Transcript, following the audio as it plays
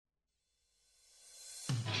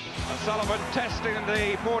O'Sullivan testing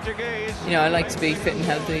the Portuguese. You know, I like to be fit and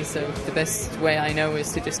healthy, so the best way I know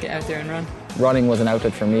is to just get out there and run. Running was an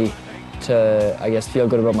outlet for me to, I guess, feel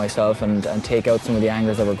good about myself and take out some of the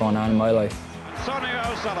angers that were going on in my life. Sonia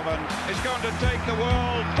O'Sullivan is going to take the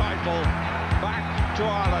world title back to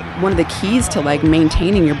Ireland. One of the keys to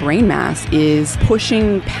maintaining your brain mass is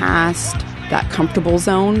pushing past that comfortable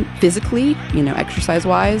zone physically,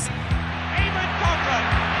 exercise-wise. Eamon Coghlan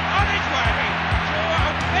on his way to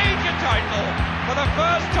a major title for the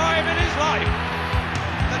first time in his life.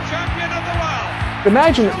 The champion of the world.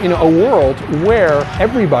 Imagine, a world where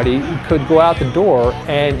everybody could go out the door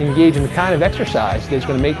and engage in the kind of exercise that's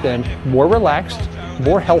going to make them more relaxed,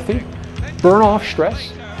 more healthy, burn off stress.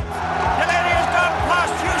 Delaney has gone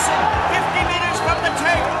past Hewson, 50 metres from the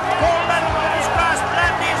tape. Gold medal in his grasp.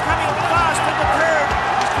 Blandy is coming fast in the third.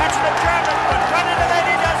 He's catching the German, but Johnny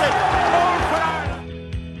Delaney does it. Gold for Ireland.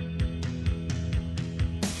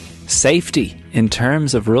 Safety in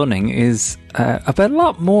terms of running is about a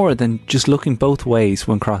lot more than just looking both ways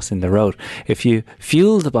when crossing the road. If you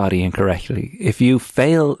fuel the body incorrectly, if you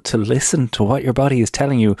fail to listen to what your body is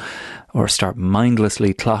telling you, or start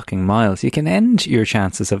mindlessly clocking miles, you can end your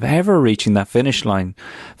chances of ever reaching that finish line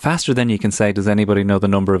faster than you can say, does anybody know the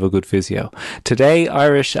number of a good physio? Today,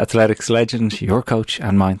 Irish athletics legend, your coach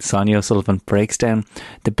and mine, Sonia O'Sullivan, breaks down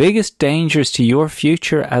the biggest dangers to your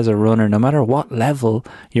future as a runner, no matter what level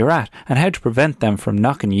you're at, and how to prevent them from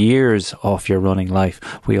knocking years off your running life.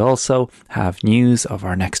 We also have news of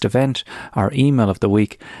our next event, our email of the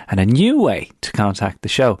week, and a new way to contact the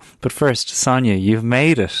show. But first, Sonia, you've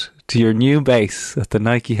made it to your new base at the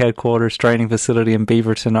Nike headquarters training facility in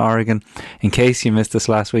Beaverton, Oregon. In case you missed this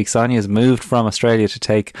last week, Sonia has moved from Australia to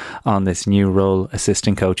take on this new role,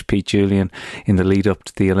 assistant coach Pete Julian, in the lead up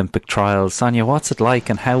to the Olympic trials. Sonia, what's it like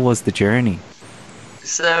and how was the journey?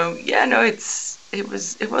 So,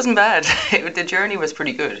 it wasn't bad. The journey was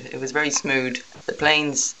pretty good. It was very smooth. The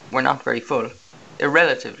planes were not very full. They're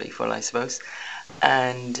relatively full, I suppose.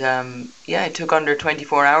 And it took under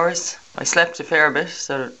 24 hours. I slept a fair bit,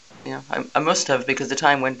 so I must have, because the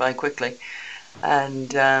time went by quickly.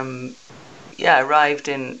 And I arrived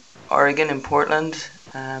in Oregon, in Portland.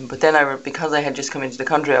 But then because I had just come into the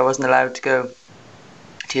country, I wasn't allowed to go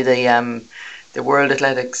to the World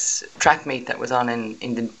Athletics track meet that was on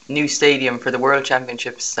in the new stadium for the World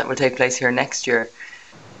Championships that will take place here next year.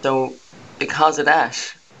 So because of that,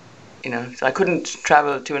 so I couldn't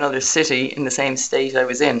travel to another city in the same state I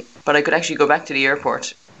was in, but I could actually go back to the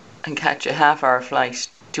airport and catch a half-hour flight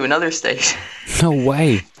to another state. No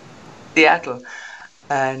way. Seattle,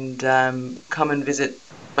 and come and visit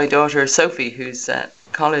my daughter Sophie, who's at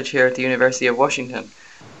college here at the University of Washington.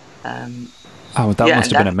 That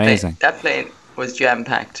must have been amazing. That plane was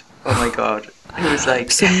jam-packed. Oh my God. It was like...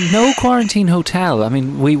 So no quarantine hotel. I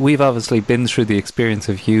mean, we've obviously been through the experience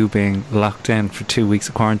of you being locked in for 2 weeks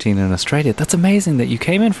of quarantine in Australia. That's amazing that you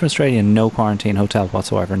came in from Australia and no quarantine hotel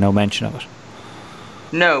whatsoever, no mention of it.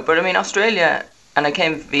 No, but I mean, Australia, and I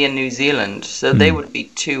came via New Zealand, so they would be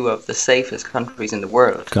two of the safest countries in the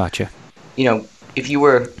world. Gotcha. If you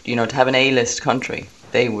were, to have an A-list country,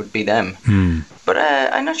 they would be them. But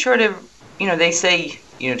I'm not sure they say,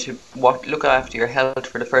 to look after your health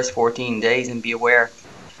for the first 14 days and be aware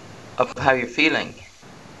of how you're feeling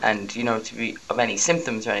and, to be of any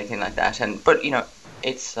symptoms or anything like that. But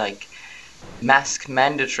it's like mask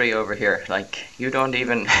mandatory over here. Like, you don't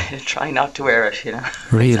even try not to wear it,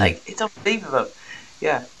 Really? It's unbelievable.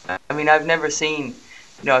 Yeah. I mean, I've never seen,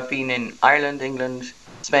 I've been in Ireland, England,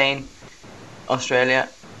 Spain, Australia,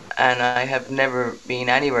 and I have never been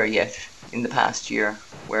anywhere yet in the past year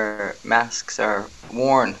where masks are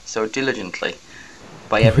worn so diligently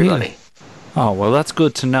by everybody. Really? Oh, well, that's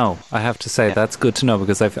good to know. I have to say, that's good to know,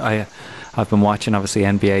 because I've been watching, obviously,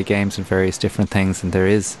 NBA games and various different things, and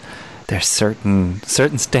there's certain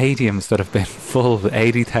stadiums that have been full of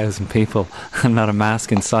 80,000 people and not a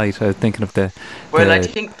mask in sight. I was thinking of the... Well, I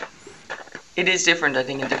think it is different,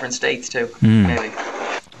 in different states too, maybe.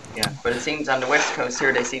 Yeah, but it seems on the West Coast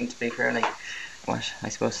here they seem to be fairly,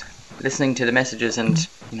 listening to the messages and,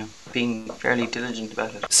 being fairly diligent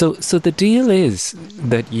about it. So the deal is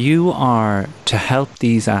that you are to help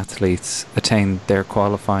these athletes attain their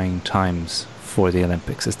qualifying times for the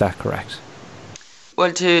Olympics. Is that correct?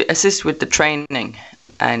 Well, to assist with the training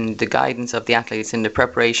and the guidance of the athletes in the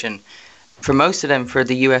preparation, for most of them for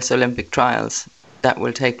the US Olympic trials that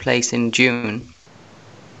will take place in June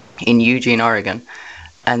in Eugene, Oregon.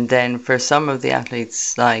 And then for some of the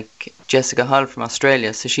athletes like Jessica Hull from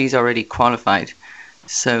Australia, so she's already qualified.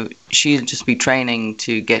 So she'll just be training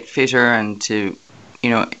to get fitter and to,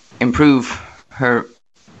 improve her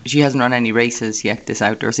she hasn't run any races yet this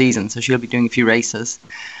outdoor season, so she'll be doing a few races.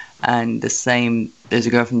 And the same, there's a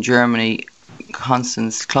girl from Germany,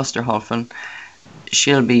 Constance Klosterhofen.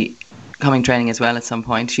 She'll be coming training as well at some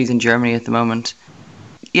point. She's in Germany at the moment.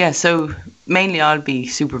 Yeah, so mainly I'll be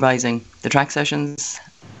supervising the track sessions,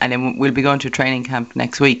 and then we'll be going to a training camp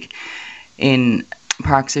next week in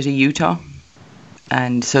Park City, Utah.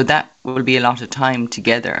 And so that will be a lot of time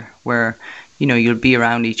together where, you know, you'll be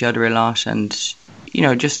around each other a lot and, you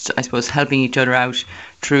know, just, I suppose, helping each other out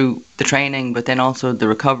through the training, but then also the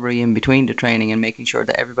recovery in between the training and making sure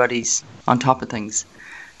that everybody's on top of things.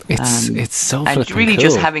 It's so and flipping really cool.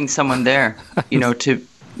 just having someone there, you know, to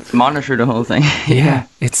monitor the whole thing. Yeah,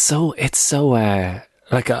 it's so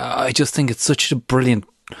like I just think it's such a brilliant.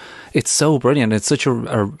 It's so brilliant. It's such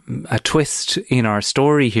a twist in our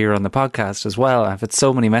story here on the podcast as well. I've had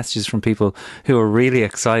so many messages from people who are really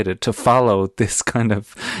excited to follow this kind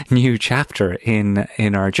of new chapter in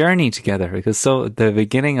our journey together, because so the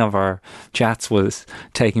beginning of our chats was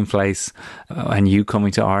taking place and you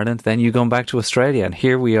coming to Ireland, then you going back to Australia, and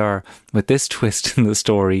here we are with this twist in the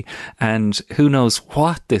story, and who knows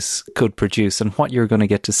what this could produce and what you're going to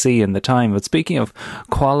get to see in the time. But speaking of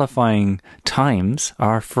qualifying times,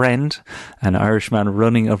 our friend and Irishman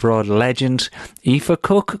running abroad legend Aoife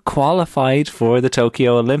Cook qualified for the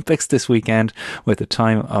Tokyo Olympics this weekend with a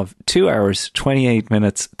time of 2 hours 28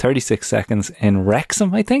 minutes 36 seconds in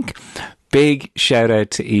Wrexham, I think. Big shout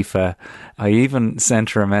out to Aoife. I even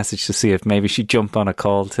sent her a message to see if maybe she'd jump on a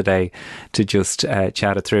call today to just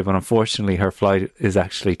chat it through, but unfortunately her flight is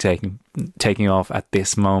actually taking off at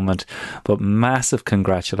this moment. But massive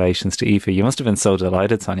congratulations to Aoife. You must have been so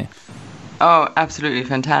delighted, Sonia. Oh, absolutely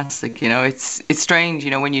fantastic. You know, it's strange, you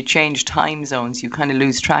know, when you change time zones, you kind of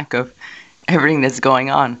lose track of everything that's going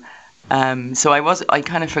on. So I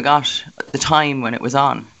kind of forgot the time when it was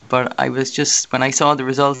on, but I was just, when I saw the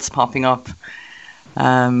results popping up,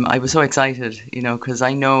 I was so excited, you know, because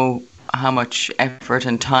I know how much effort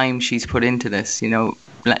and time she's put into this, you know,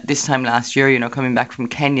 this time last year, you know, coming back from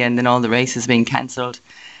Kenya and then all the races being cancelled.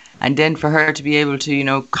 And then for her to be able to, you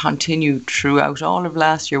know, continue throughout all of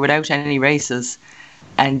last year without any races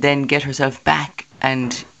and then get herself back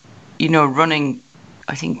and, you know, running,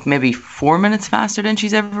 I think maybe 4 minutes faster than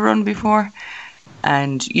she's ever run before.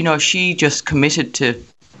 And, you know, she just committed to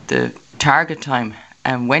the target time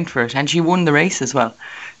and went for it. And she won the race as well.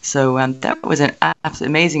 So that was an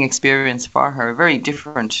absolutely amazing experience for her. A very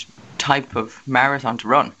different type of marathon to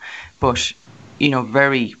run. But, you know,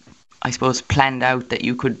 very, I suppose, planned out, that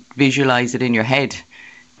you could visualize it in your head,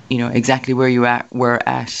 you know, exactly where you were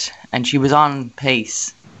at. And she was on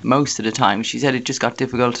pace most of the time. She said it just got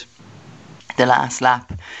difficult the last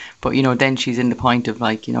lap. But, you know, then she's in the point of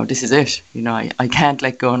like, you know, this is it. You know, I can't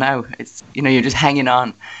let go now. It's, you know, you're just hanging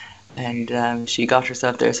on. And she got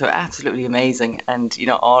herself there. So absolutely amazing. And, you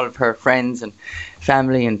know, all of her friends and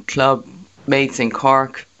family and club mates in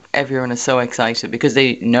Cork, everyone is so excited because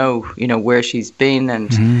they know, you know, where she's been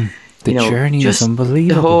and the journey is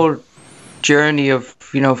unbelievable. The whole journey of,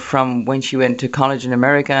 you know, from when she went to college in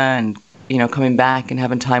America and, you know, coming back and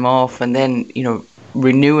having time off and then, you know,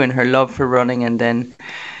 renewing her love for running and then,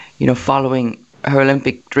 you know, following her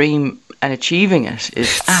Olympic dream and achieving it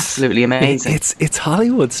is absolutely amazing. It's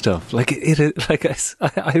Hollywood stuff. Like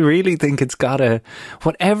I really think it's gotta,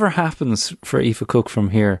 whatever happens for Aoife Cook from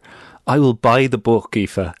here, I will buy the book,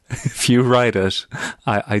 Aoife. If you write it,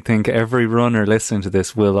 I think every runner listening to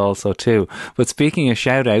this will also too. But speaking of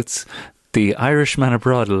shout outs, the Irishman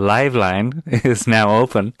Abroad live line is now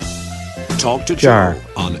open. Talk to Joe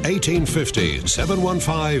on 1850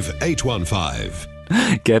 715 815.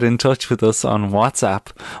 Get in touch with us on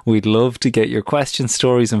WhatsApp. We'd love to get your questions,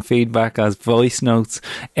 stories and feedback as voice notes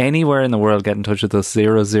anywhere in the world. Get in touch with us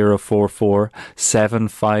 0044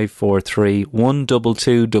 7543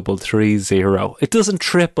 122330. It doesn't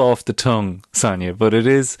trip off the tongue, Sonia, but it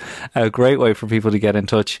is a great way for people to get in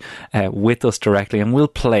touch with us directly, and we'll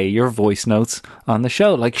play your voice notes on the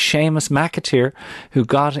show. Like Seamus McAteer, who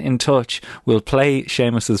got in touch. We'll play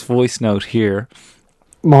Seamus's voice note here.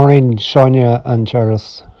 Morning, Sonia and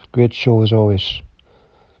Jareth. Great show as always.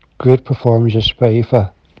 Great performances by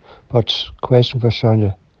Aoife. But question for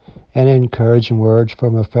Sonia. Any encouraging words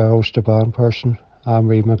from a fellow Staban person,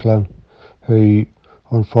 Anne-Marie McGlynn, who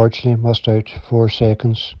unfortunately missed out 4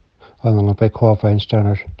 seconds on the Olympic qualifying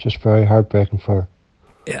standard? Just very heartbreaking for her.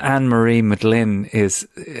 Anne-Marie McGlynn is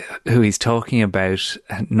who he's talking about,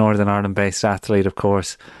 a Northern Ireland based athlete, of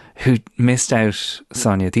course, who missed out,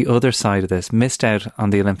 Sonia, the other side of this, missed out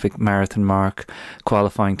on the Olympic marathon mark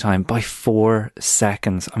qualifying time by 4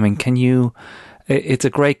 seconds. I mean, can you It's a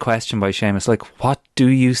great question by Seamus. Like, what do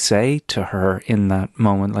you say to her in that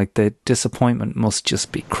moment? Like, the disappointment must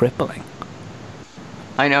just be crippling.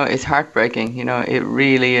 I know, it's heartbreaking, you know, it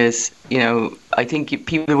really is. You know, I think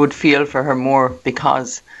people would feel for her more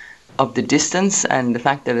because of the distance and the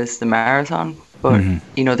fact that it's the marathon. But,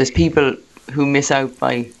 you know, there's people who miss out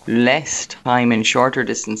by less time in shorter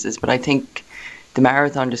distances. But I think the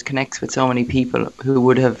marathon just connects with so many people who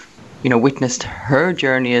would have, you know, witnessed her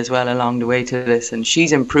journey as well along the way to this. And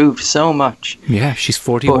she's improved so much. Yeah, she's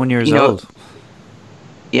 41 years old.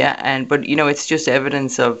 Yeah, but, you know, it's just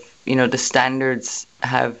evidence of, you know, the standards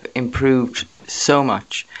have improved so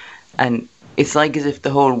much. And it's like as if the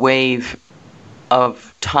whole wave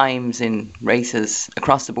of times in races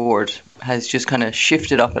across the board has just kind of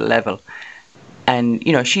shifted up a level. And,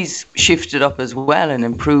 you know, she's shifted up as well and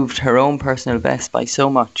improved her own personal best by so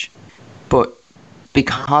much. But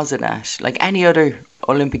because of that, like any other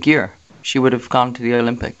Olympic year, she would have gone to the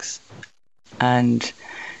Olympics. And,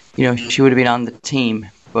 you know, she would have been on the team.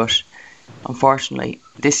 But unfortunately,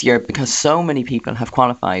 this year, because so many people have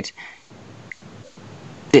qualified,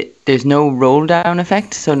 there's no roll down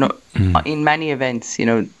effect. So in many events, you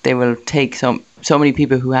know, they will take so many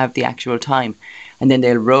people who have the actual time, and then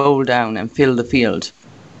they'll roll down and fill the field.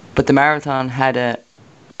 But the marathon had a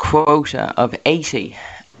quota of 80,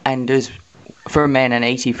 and there's for men and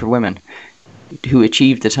 80 for women who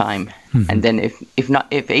achieved the time. And then if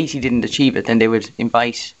 80 didn't achieve it, then they would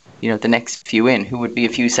invite, you know, the next few in, who would be a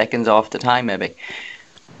few seconds off the time maybe.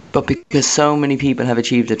 But because so many people have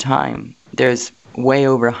achieved the time, there's way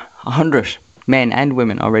over 100 men and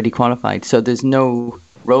women already qualified. So there's no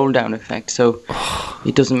roll down effect. So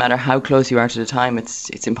it doesn't matter how close you are to the time,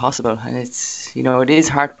 it's impossible. And it's, you know, it is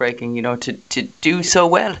heartbreaking, you know, to do so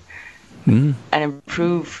well and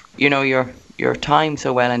improve, you know, your time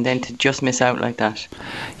so well, and then to just miss out like that.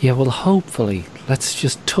 Yeah, well, hopefully, let's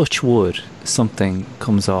just touch wood, something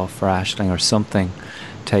comes off for Aisling, or something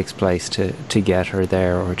takes place to get her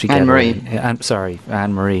there, or to get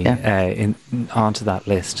Anne-Marie onto that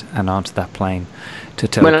list and onto that plane to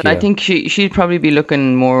Tokyo. Well, I think she'd probably be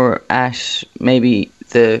looking more at maybe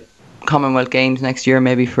the Commonwealth Games next year,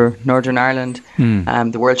 maybe for Northern Ireland.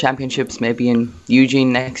 The World Championships maybe in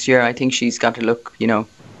Eugene next year. I think she's got to look, you know,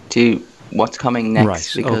 to what's coming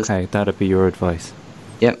next. Right, okay, that'd be your advice.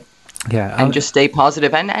 Yep. Yeah, and just stay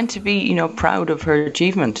positive and to be, you know, proud of her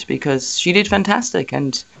achievement, because she did fantastic.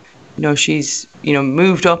 And, you know, she's, you know,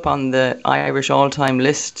 moved up on the Irish all-time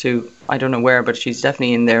list to, I don't know where, but she's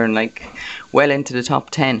definitely in there and like well into the top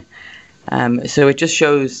 10. So it just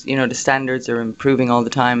shows, you know, the standards are improving all the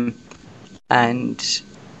time. And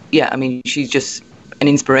yeah, I mean, she's just an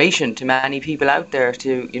inspiration to many people out there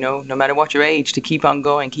to, you know, no matter what your age, to keep on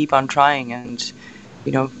going, keep on trying, and,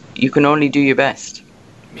 you know, you can only do your best.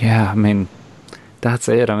 Yeah, I mean, that's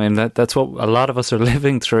it. I mean, that's what a lot of us are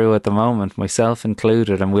living through at the moment, myself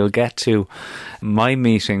included. And we'll get to my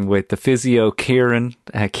meeting with the physio Kieran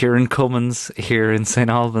Cummins here in St.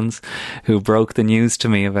 Albans, who broke the news to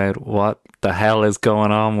me about what the hell is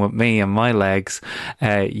going on with me and my legs.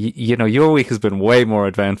 You know, your week has been way more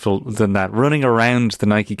eventful than that. Running around the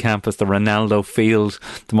Nike campus, the Ronaldo field,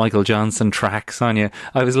 the Michael Johnson track, Sonia.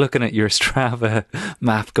 I was looking at your Strava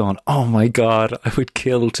map going, oh my God, I would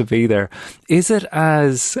kill to be there. Is it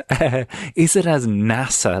as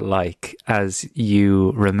NASA-like as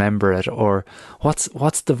you remember it, or what's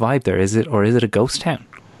the vibe there? Is it a ghost town?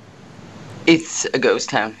 It's a ghost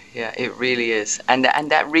town, yeah, it really is. And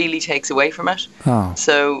that really takes away from it. Oh.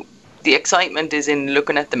 So the excitement is in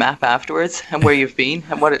looking at the map afterwards and where you've been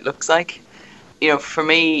and what it looks like. You know, for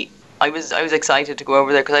me, I was excited to go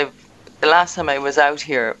over there because the last time I was out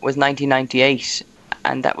here was 1998,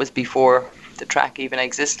 and that was before the track even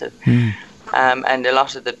existed. And a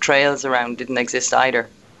lot of the trails around didn't exist either.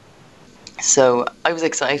 So I was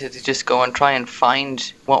excited to just go and try and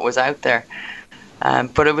find what was out there.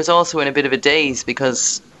 But I was also in a bit of a daze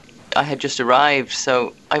because I had just arrived,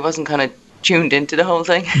 so I wasn't kind of tuned into the whole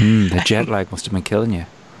thing. The jet lag must have been killing you.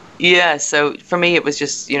 Yeah, so for me it was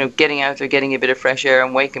just, you know, getting out there, getting a bit of fresh air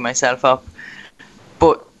and waking myself up.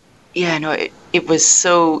 But yeah, no, it was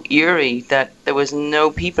so eerie that there was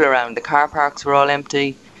no people around. The car parks were all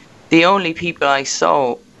empty. The only people I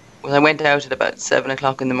saw when I went out at about 7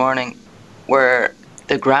 o'clock in the morning were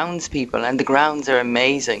the grounds people, and the grounds are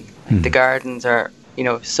amazing. The gardens are, you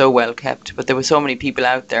know, so well kept, but there were so many people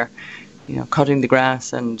out there, you know, cutting the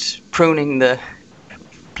grass and pruning the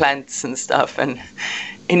plants and stuff. And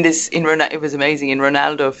it was amazing. In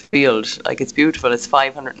Ronaldo Field, like, it's beautiful. It's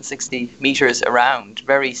 560 meters around,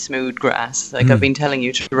 very smooth grass. Like I've been telling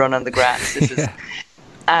you to run on the grass. This is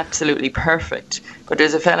absolutely perfect. But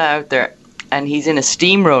there's a fella out there, and he's in a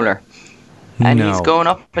steamroller. And No. he's going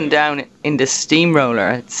up and down in the steamroller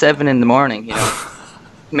at 7 a.m,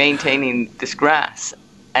 maintaining this grass.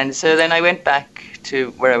 And so then I went back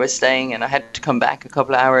to where I was staying, and I had to come back a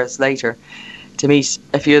couple of hours later to meet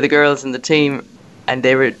a few of the girls in the team, and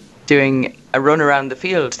they were doing a run around the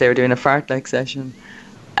field. They were doing a fartlek session.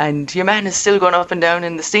 And your man is still going up and down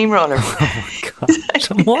in the steamroller. Oh my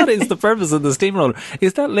God. What is the purpose of the steamroller?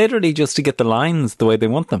 Is that literally just to get the lines the way they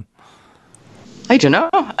want them? I don't know.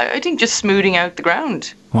 I think just smoothing out the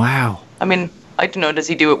ground. Wow. I mean, I don't know, does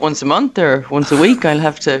he do it once a month or once a week? I'll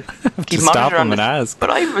have to keep to stop monitoring him and it. ask. But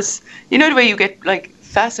I was, you know the way you get like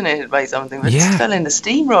fascinated by something. But Yeah. this fell in the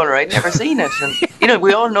steamroller, I'd never seen it. And you know,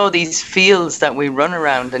 we all know these fields that we run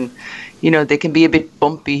around, and you know, they can be a bit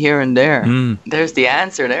bumpy here and there. There's the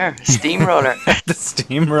answer there. Steamroller. The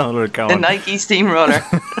steamroller The going. Nike steamroller.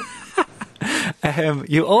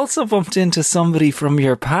 You also bumped into somebody from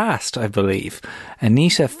your past, I believe.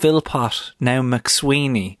 Anita Philpott, now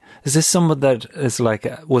McSweeney. Is this someone that is like,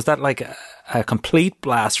 was that like a complete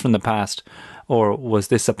blast from the past, or was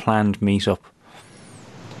this a planned meetup?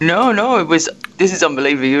 No, it was, this is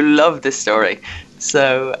unbelievable. You'll love this story.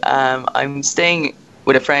 So I'm staying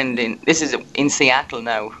with a friend this is in Seattle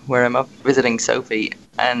now, where I'm up visiting Sophie,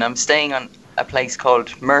 and I'm staying on a place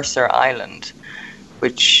called Mercer Island,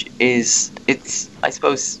 which is, I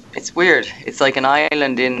suppose, it's weird. It's like an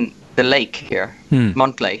island in the lake here,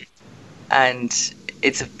 Montlake, and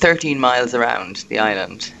it's 13 miles around the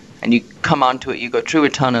island, and you come onto it, you go through a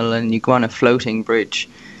tunnel, and you go on a floating bridge.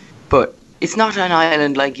 But it's not an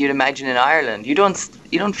island like you'd imagine in Ireland. You don't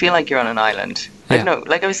feel like you're on an island. I don't know.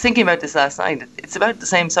 Like, I was thinking about this last night. It's about the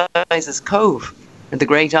same size as Cove, the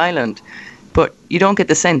Great Island, but you don't get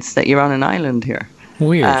the sense that you're on an island here.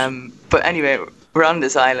 Weird. But anyway, we're on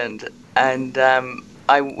this island, and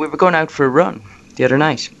we were going out for a run the other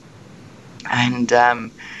night, and I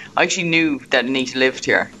actually knew that Anita lived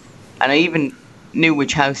here, and I even knew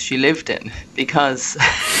which house she lived in, because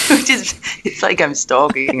it's like I'm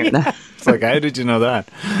stalking her now. It's like, how did you know that?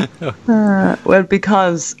 Well,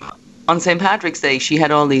 because on St. Patrick's Day, she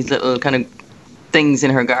had all these little kind of things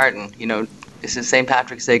in her garden. You know, this is St.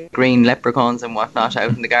 Patrick's Day, green leprechauns and whatnot out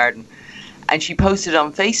in the garden. And she posted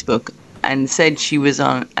on Facebook and said she was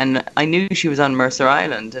on, and I knew she was on Mercer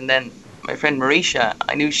Island. And then my friend Marisha,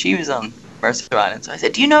 I knew she was on Mercer Island. So I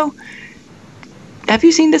said, do you know, have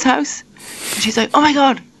you seen this house? And she's like, oh my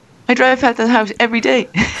God, I drive past the house every day.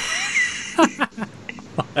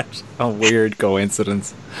 What a weird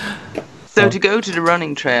coincidence. So to go to the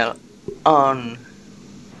running trail on,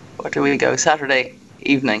 what do we go, Saturday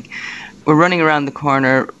evening, we're running around the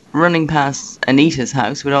corner, running past Anita's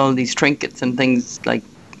house with all these trinkets and things like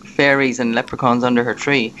fairies and leprechauns under her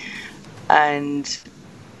tree. And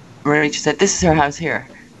Marisha said, this is her house here.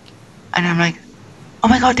 And I'm like, oh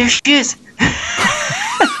my God, there she is.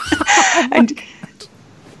 And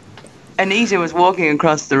Anita was walking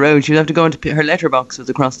across the road. She would have to go into her letterbox was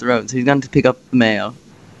across the road, so she's gone to pick up the mail.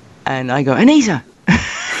 And I go, Anita!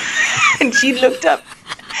 And she looked up,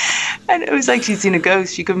 and it was like she'd seen a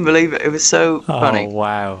ghost. She couldn't believe it. It was so funny. Oh,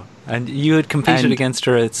 wow. And you had competed against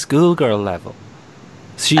her at schoolgirl level.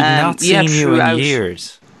 She'd not seen you in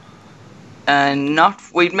years. And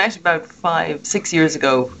we'd met about 5-6 years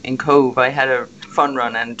ago in Cove. I had a fun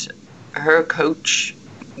run, and her coach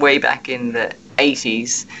way back in the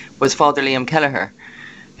 80s was Father Liam Kelleher,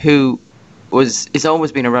 who is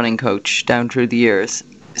always been a running coach down through the years.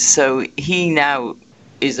 So he now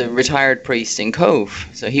is a retired priest in Cove.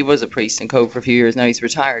 So he was a priest in Cove for a few years. Now he's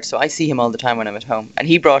retired. So I see him all the time when I'm at home. And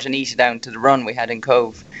he brought Anita down to the run we had in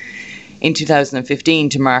Cove in 2015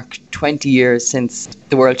 to mark 20 years since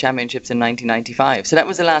the World Championships in 1995. So that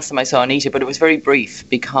was the last time I saw Anita, but it was very brief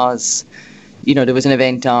because, you know, there was an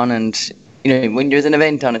event on, and, you know, when there's an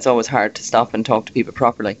event on, it's always hard to stop and talk to people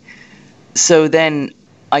properly. So then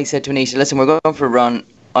I said to Anita, listen, we're going for a run.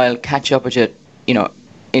 I'll catch up with you, you know,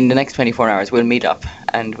 in the next 24 hours. We'll meet up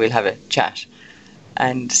and we'll have a chat.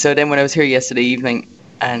 And so then when I was here yesterday evening,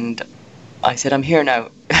 and I said, I'm here now.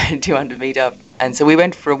 Do you want to meet up? And so we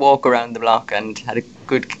went for a walk around the block and had a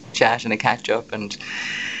good chat and a catch up, and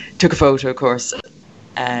took a photo, of course,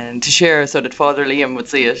 and to share so that Father Liam would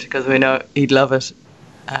see it, because we know he'd love it.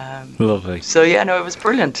 Lovely. So yeah, no, it was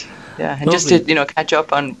brilliant. Yeah, and Lovely. just to, you know, catch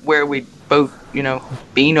up on where we'd both, you know,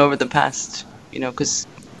 been over the past, you know, because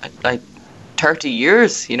like 30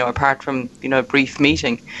 years, you know, apart from, you know, a brief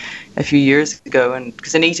meeting a few years ago. And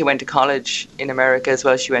because Anita went to college in America as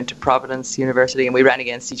well, she went to Providence University, and we ran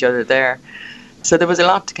against each other there. So there was a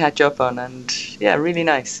lot to catch up on, and yeah, really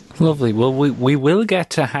nice. Lovely. Well, we will get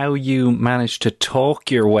to how you managed to talk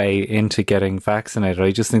your way into getting vaccinated.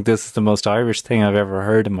 I just think this is the most Irish thing I've ever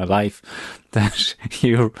heard in my life, that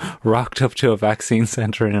you rocked up to a vaccine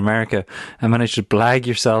centre in America and managed to blag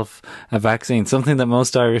yourself a vaccine, something that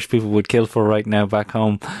most Irish people would kill for right now back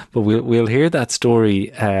home. But we'll hear that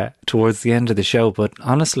story towards the end of the show. But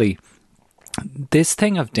honestly, this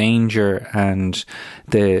thing of danger and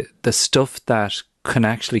the stuff that can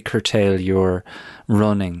actually curtail your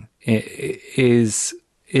running is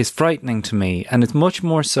frightening to me, and it's much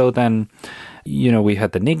more so than, you know, we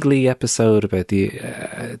had the Niggly episode about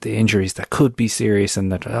the injuries that could be serious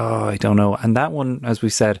and that, I don't know, and that one, as we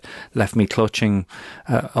said, left me clutching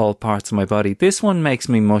all parts of my body. This one makes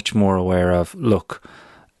me much more aware of, look,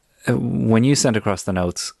 when you sent across the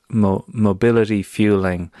notes, mobility,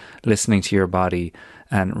 fueling, listening to your body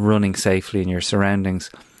and running safely in your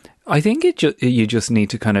surroundings, I think you just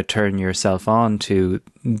need to kind of turn yourself on to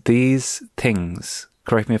these things.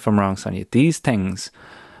 Correct me if I'm wrong, Sonia. These things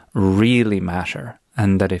really matter,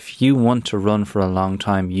 and that if you want to run for a long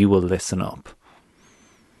time, you will listen up.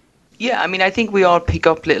 Yeah, I mean, I think we all pick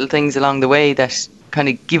up little things along the way that kind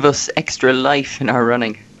of give us extra life in our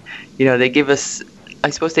running. You know, they give us, I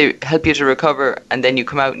suppose they help you to recover, and then you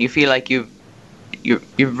come out and you feel like you've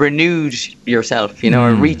renewed yourself, you know,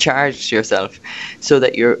 or recharged yourself, so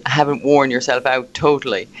that you haven't worn yourself out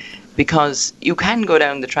totally. Because you can go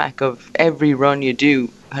down the track of every run you do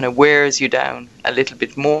kind of wears you down a little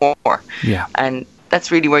bit more. Yeah. And that's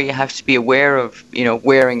really where you have to be aware of, you know,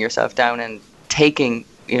 wearing yourself down and taking,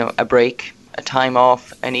 you know, a break, a time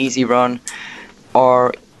off, an easy run,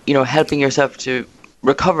 or, you know, helping yourself to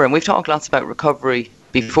recover. And we've talked lots about recovery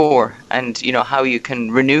before, and you know how you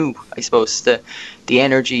can renew, I suppose, the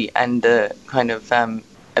energy and the kind of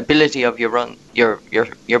ability of your run,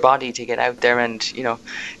 your body to get out there and, you know,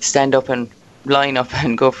 stand up and line up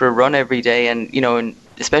and go for a run every day. And, you know, and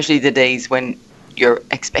especially the days when you're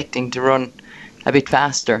expecting to run a bit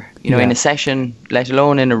faster, you know, in a session, let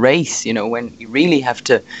alone in a race, you know, when you really have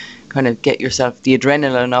to kind of get yourself the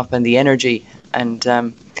adrenaline up and the energy and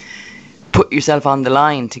put yourself on the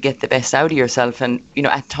line to get the best out of yourself. And, you know,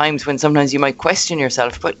 at times when sometimes you might question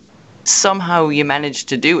yourself, but somehow you manage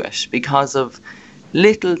to do it because of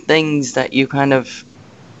little things that you kind of,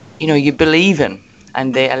 you know, you believe in,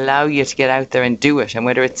 and they allow you to get out there and do it. And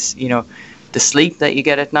whether it's, you know, the sleep that you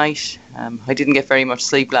get at night, I didn't get very much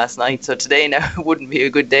sleep last night, so today now wouldn't be a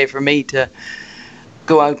good day for me to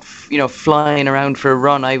go out, you know, flying around for a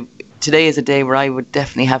run. Today is a day where I would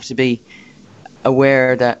definitely have to be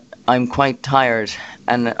aware that I'm quite tired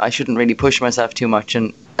and I shouldn't really push myself too much.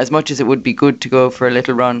 And as much as it would be good to go for a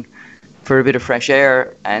little run for a bit of fresh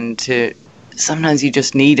air, and to sometimes you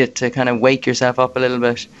just need it to kind of wake yourself up a little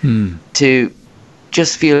bit to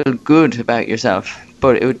just feel good about yourself.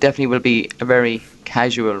 But it definitely will be a very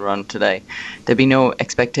casual run today. There'll be no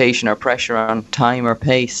expectation or pressure on time or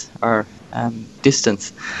pace or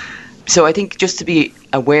distance. So I think just to be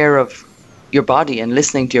aware of your body and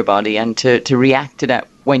listening to your body, and to react to that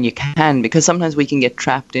when you can, because sometimes we can get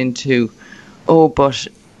trapped into, but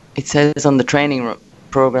it says on the training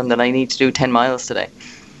program that I need to do 10 miles today,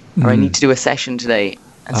 or I need to do a session today,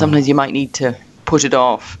 and sometimes you might need to put it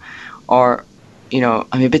off, or, you know,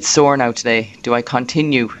 I'm a bit sore now today, do I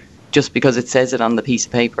continue just because it says it on the piece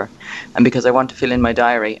of paper and because I want to fill in my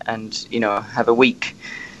diary and, you know, have a week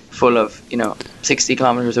full of, you know, 60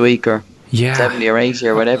 kilometers a week or 70 or 80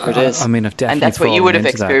 or whatever it is. I mean, I've definitely, and that's what you would have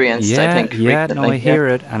experienced, I think. I hear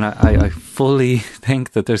it, and I fully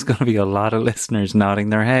think that there's going to be a lot of listeners nodding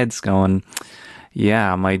their heads going,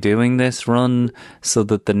 yeah, am I doing this run so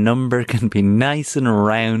that the number can be nice and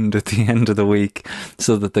round at the end of the week,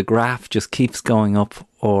 so that the graph just keeps going up,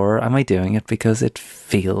 or am I doing it because it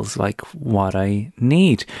feels like what I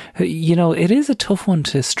need? You know, it is a tough one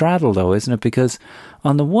to straddle though, isn't it? Because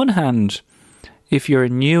on the one hand, if you're a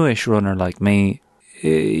newish runner like me,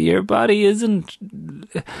 your body isn't,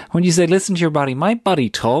 when you say listen to your body, my body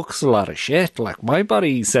talks a lot of shit. Like, my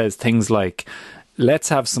body says things like, let's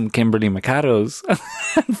have some Kimberly Mikados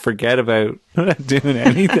and forget about doing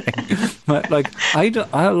anything. But like, a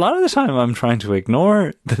lot of the time I'm trying to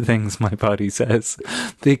ignore the things my body says,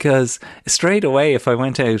 because straight away, if I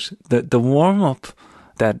went out, the warm up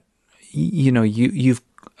that, you know, you've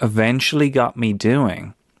eventually got me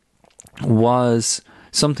doing was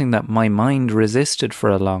something that my mind resisted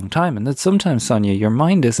for a long time. And that sometimes, Sonia, your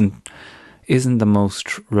mind isn't the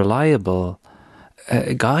most reliable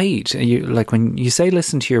guide. Like, when you say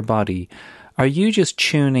listen to your body, are you just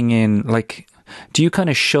tuning in? Like, do you kind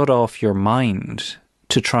of shut off your mind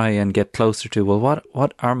to try and get closer to, well,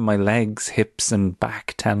 what are my legs, hips and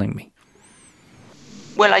back telling me?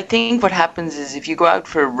 Well, I think what happens is if you go out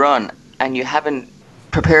for a run and you haven't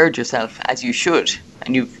prepared yourself as you should,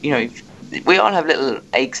 and we all have little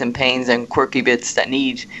aches and pains and quirky bits that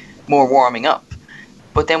need more warming up,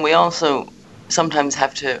 but then we also sometimes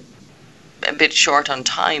have to a bit short on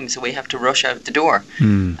time, so we have to rush out the door.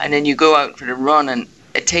 And then you go out for the run and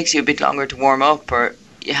it takes you a bit longer to warm up, or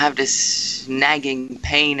you have this nagging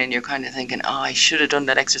pain and you're kind of thinking, oh, I should have done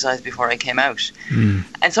that exercise before I came out.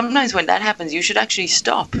 And sometimes when that happens, you should actually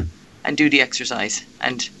stop and do the exercise.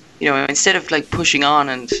 And, instead of like pushing on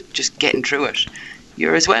and just getting through it,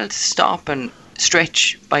 you're as well to stop and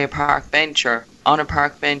stretch by a park bench or on a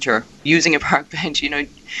park bench or using a park bench.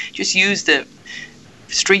 Just use the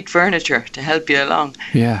street furniture to help you along.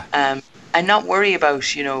 Yeah. And not worry about,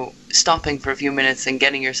 stopping for a few minutes and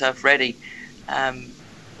getting yourself ready,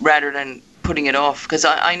 rather than putting it off. Because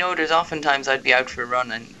I know there's often times I'd be out for a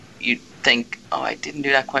run and you'd think, oh, I didn't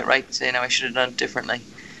do that quite right today, now I should have done it differently.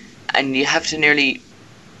 And you have to nearly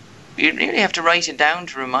have to write it down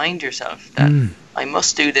to remind yourself that I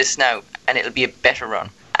must do this now and it'll be a better run.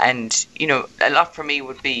 And, a lot for me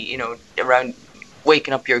would be, around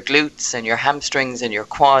waking up your glutes and your hamstrings and your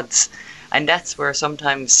quads. And that's where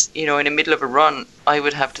sometimes, in the middle of a run, I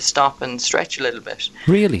would have to stop and stretch a little bit.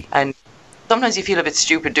 Really? And sometimes you feel a bit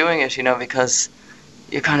stupid doing it, because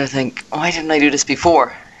you kind of think, why didn't I do this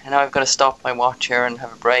before? And now I've got to stop my watch here and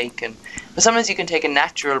have a break. But sometimes you can take a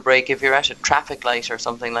natural break if you're at a traffic light or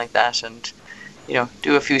something like that and,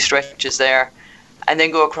 do a few stretches there and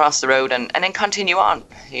then go across the road and then continue on.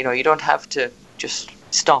 You don't have to just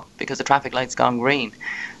stop because the traffic light's gone green.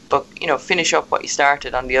 But, finish up what you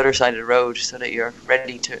started on the other side of the road so that you're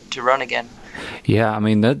ready to run again. Yeah, I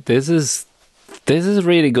mean, this is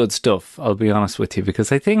really good stuff, I'll be honest with you,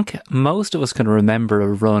 because I think most of us can remember a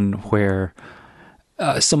run where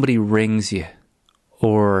somebody rings you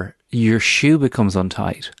or your shoe becomes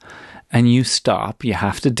untied and you stop, you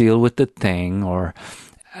have to deal with the thing,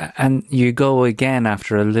 and you go again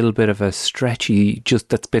after a little bit of a stretchy just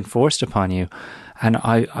that's been forced upon you. And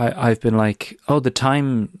I've been like, oh, the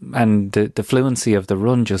time and the fluency of the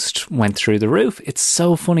run just went through the roof. It's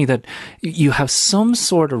so funny that you have some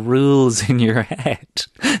sort of rules in your head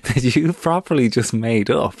that you properly just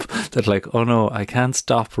made up. That like, oh no, I can't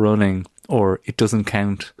stop running or it doesn't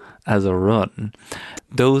count as a run.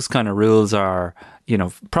 Those kind of rules are,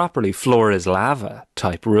 properly floor is lava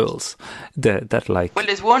type rules. That like... Well,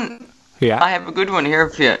 there's one... Yeah. I have a good one here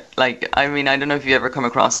for you. Like, I mean, I don't know if you ever come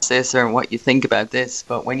across this or what you think about this,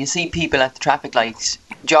 but when you see people at the traffic lights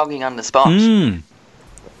jogging on the spot,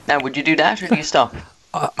 now would you do that or do you stop?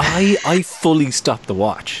 I fully stop the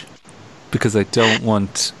watch because I don't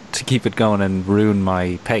want to keep it going and ruin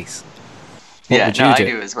my pace. I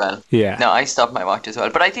do as well. Yeah. No, I stop my watch as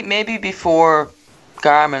well. But I think maybe before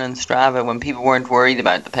Garmin and Strava, when people weren't worried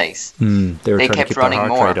about the pace, they kept running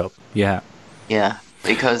more. Rate up. Yeah. Yeah.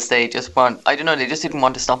 Because they just they just didn't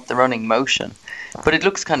want to stop the running motion. But it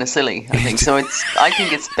looks kind of silly, I think. So I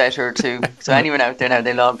think it's better to, so anyone out there now,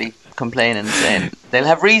 they'll all be complaining, saying they'll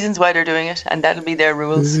have reasons why they're doing it, and that'll be their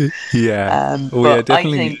rules. Yeah. But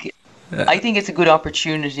definitely. I think it's a good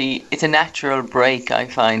opportunity. It's a natural break, I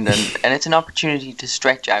find, and it's an opportunity to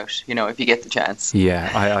stretch out, if you get the chance.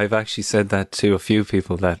 Yeah, I've actually said that to a few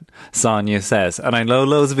people that Sonia says, and I know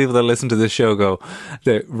loads of people that listen to this show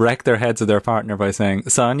they wreck their heads of their partner by saying,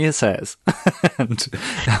 Sonia says.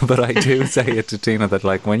 But I do say it to Tina that,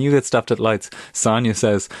 like, when you get stopped at lights, Sonia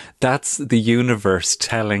says, that's the universe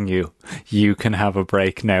telling you can have a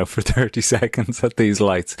break now for 30 seconds at these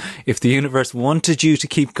lights. If the universe wanted you to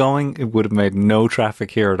keep going, it would have made no traffic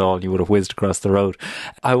here at all. You would have whizzed across the road.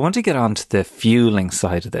 I want to get on to the fueling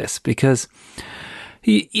side of this because,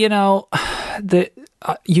 you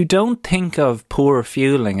don't think of poor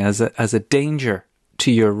fueling as a danger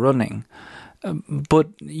to your running. But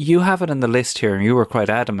you have it in the list here and you were quite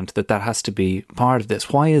adamant that has to be part of this.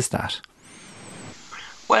 Why is that?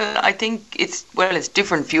 Well, I think it's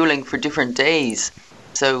different fueling for different days.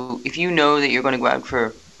 So if you know that you're going to go out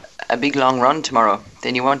for a big long run tomorrow,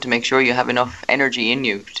 then you want to make sure you have enough energy in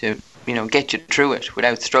you to, get you through it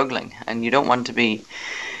without struggling. And you don't want to be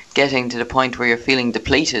getting to the point where you're feeling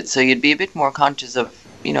depleted. So you'd be a bit more conscious of,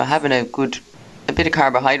 having a bit of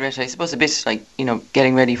carbohydrate. I suppose a bit like,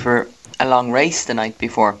 getting ready for a long race the night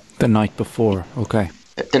before. The night before, okay.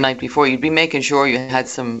 The night before, you'd be making sure you had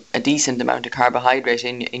a decent amount of carbohydrate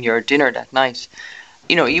in your dinner that night.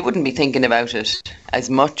 You wouldn't be thinking about it as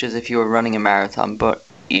much as if you were running a marathon, but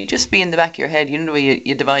you just be in the back of your head. The way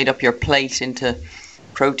you divide up your plate into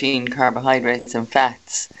protein, carbohydrates and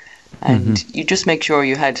fats. And you just make sure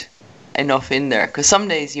you had enough in there, because some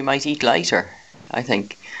days you might eat lighter, I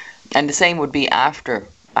think. And the same would be after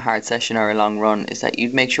a hard session or a long run, is that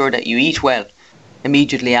you'd make sure that you eat well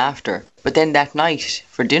immediately after. But then that night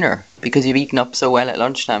for dinner, because you've eaten up so well at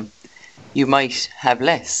lunchtime, you might have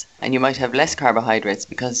less, and you might have less carbohydrates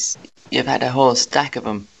because you've had a whole stack of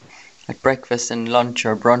them at breakfast and lunch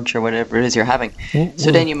or brunch or whatever it is you're having.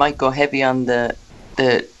 So then you might go heavy on the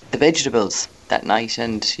vegetables that night,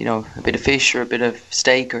 and a bit of fish or a bit of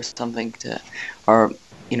steak or something, or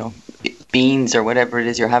beans or whatever it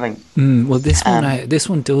is you're having. Well, this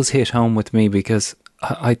one does hit home with me, because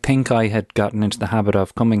I think I had gotten into the habit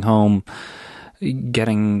of coming home,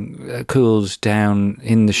 getting cooled down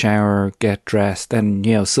in the shower, get dressed,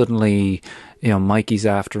 then suddenly Mikey's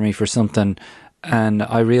after me for something, and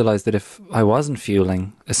I realised that if I wasn't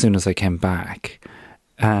fueling as soon as I came back,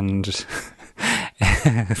 and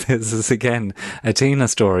this is again a Tina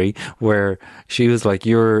story where she was like,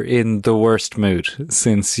 "You're in the worst mood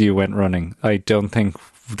since you went running. I don't think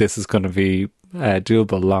this is going to be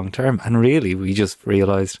doable long term." And really, we just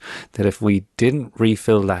realised that if we didn't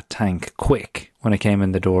refill that tank quick when it came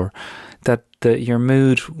in the door, that your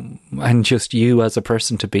mood and just you as a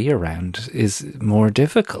person to be around is more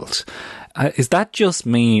difficult. Is that just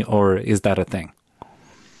me, or is that a thing?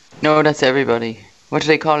 No, that's everybody. What do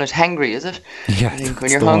they call it? Hangry, is it? Yeah, I think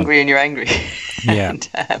when you're hungry and you're angry. Yeah.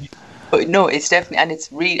 But no, it's definitely, and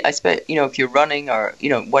it's really, I suppose, if you're running or,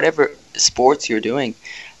 whatever sports you're doing,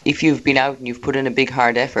 if you've been out and you've put in a big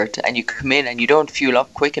hard effort and you come in and you don't fuel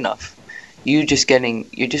up quick enough, you're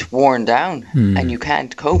just worn down and you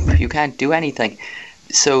can't cope, you can't do anything.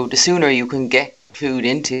 So the sooner you can get food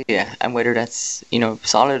into you, and whether that's,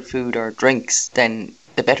 solid food or drinks, then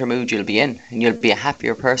the better mood you'll be in, and you'll be a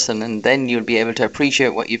happier person, and then you'll be able to appreciate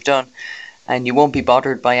what you've done, and you won't be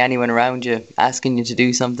bothered by anyone around you asking you to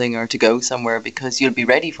do something or to go somewhere, because you'll be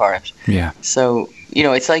ready for it. Yeah. So,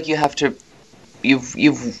 it's like you have to,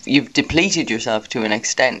 you've depleted yourself to an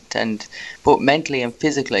extent, and both mentally and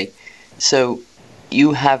physically. So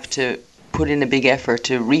you have to put in a big effort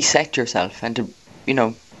to reset yourself, and to,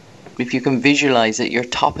 if you can visualize it, you're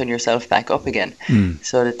topping yourself back up again,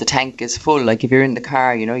 so that the tank is full. Like if you're in the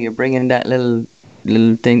car, you're bringing that little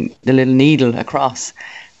thing, the little needle across,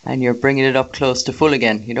 and you're bringing it up close to full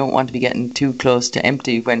again. You don't want to be getting too close to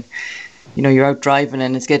empty when, you're out driving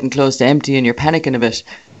and it's getting close to empty and you're panicking a bit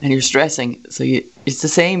and you're stressing. So it's the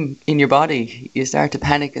same in your body. You start to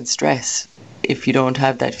panic and stress if you don't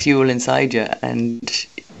have that fuel inside you, and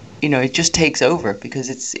it just takes over, because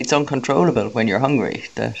it's uncontrollable when you're hungry.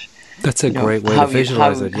 That's a great way to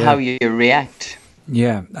visualize it. Yeah. How you react.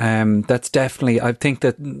 Yeah, that's definitely. I think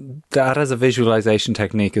that as a visualization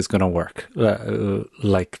technique is going to work.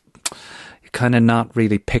 Like, kind of not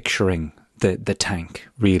really picturing the tank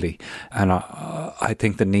really, and I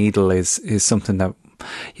think the needle is something that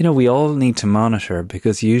we all need to monitor,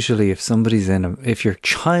 because usually if your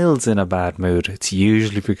child's in a bad mood, it's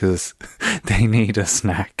usually because they need a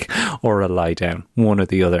snack or a lie down, one or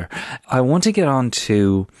the other. I want to get on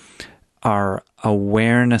to our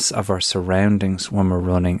awareness of our surroundings when we're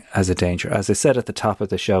running as a danger. As I said at the top of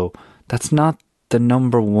the show, that's not the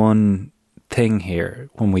number one thing here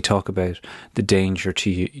when we talk about the danger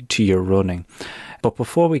to your running. But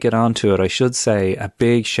before we get on to it, I should say a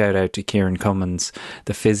big shout out to Kieran Cummins,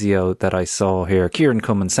 the physio that I saw here. Kieran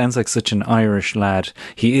Cummins sounds like such an Irish lad.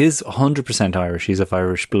 He is 100% Irish. He's of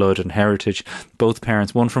Irish blood and heritage. Both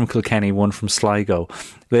parents, one from Kilkenny, one from Sligo.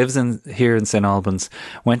 Lives here in St Albans.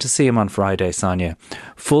 Went to see him on Friday, Sonia.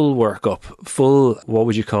 Full workup, full, what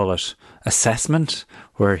would you call it, assessment,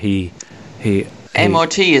 where he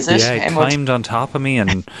MOT, is it? Yeah, he climbed on top of me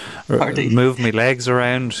and moved my legs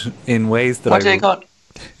around in ways that What do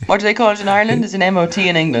they call it in Ireland? Is an MOT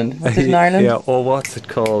in England? What's it in Ireland? Yeah, what's it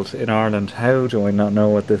called in Ireland? How do I not know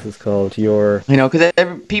what this is called? Because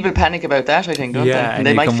people panic about that, I think, don't they? And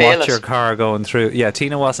they you might can fail watch your car going through. Yeah,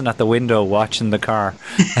 Tina wasn't at the window watching the car,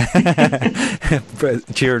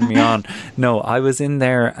 cheering me on. No, I was in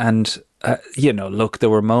there, and look, there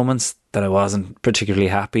were moments that I wasn't particularly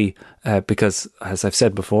happy because, as I've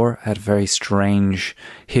said before, I had a very strange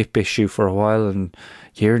hip issue for a while, and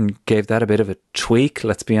Kieran gave that a bit of a tweak.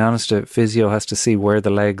 Let's be honest, a physio has to see where the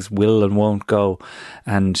legs will and won't go,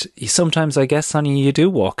 and sometimes, I guess, Sonia, you do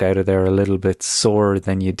walk out of there a little bit sore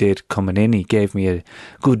than you did coming in. He gave me a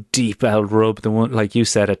good deep old rub, the one, like you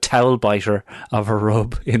said, a towel biter of a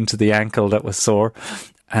rub into the ankle that was sore.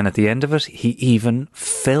 And at the end of it, he even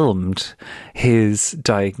filmed his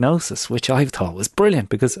diagnosis, which I thought was brilliant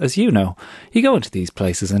because, as you know, you go into these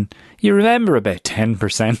places and you remember about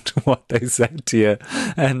 10% of what they said to you.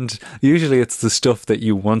 And usually it's the stuff that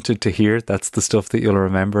you wanted to hear. That's the stuff that you'll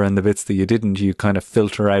remember. And the bits that you didn't, you kind of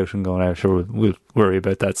filter out and go, "Now, sure, we'll worry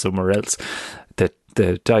about that somewhere else."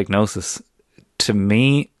 The diagnosis, to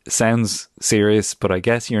me, sounds serious, but I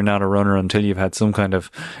guess you're not a runner until you've had some kind of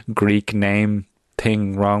Greek name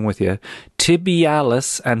thing wrong with you.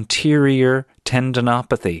 Tibialis anterior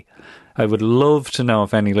tendinopathy. I would love to know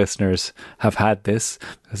if any listeners have had this,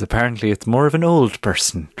 because apparently it's more of an old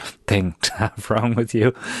person thing to have wrong with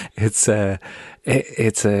you. It's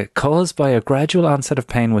caused by a gradual onset of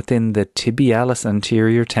pain within the tibialis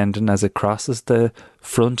anterior tendon as it crosses the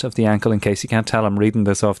front of the ankle. In case you can't tell, I'm reading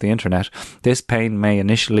this off the internet. This pain may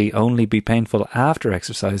initially only be painful after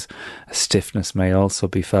exercise. A stiffness may also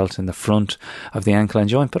be felt in the front of the ankle and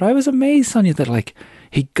joint. But I was amazed, Sonia, that like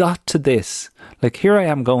he got to this. Like, here I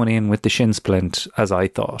am going in with the shin splint, as I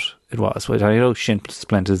thought it was. I know shin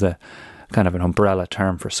splint is a kind of an umbrella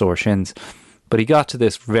term for sore shins. But he got to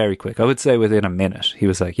this very quick. I would say within a minute. He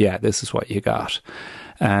was like, "Yeah, this is what you got."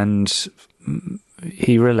 And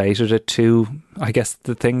he related it to, I guess,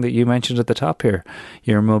 the thing that you mentioned at the top here,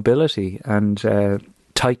 your mobility and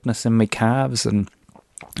tightness in my calves and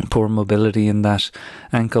poor mobility in that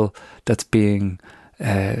ankle that's being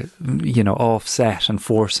offset and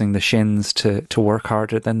forcing the shins to work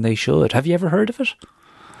harder than they should. Have you ever heard of it?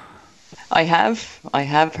 I have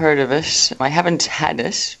heard of it. I haven't had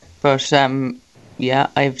it, but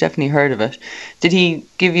I've definitely heard of it. Did he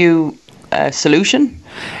give you a solution?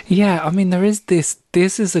 Yeah, I mean, there is this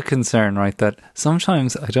is a concern, right, that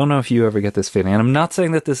sometimes, I don't know if you ever get this feeling, and I'm not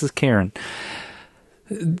saying that this is Kieran,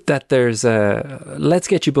 that there's let's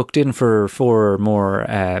get you booked in for 4 more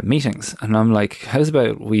meetings. And I'm like, how's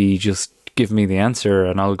about we just give me the answer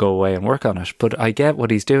and I'll go away and work on it? But I get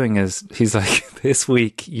what he's doing is, he's like, this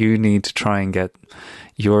week you need to try and get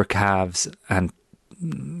your calves and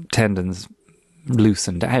tendons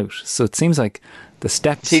loosened out. So it seems like the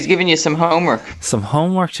steps... So he's giving you some homework. Some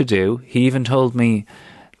homework to do. He even told me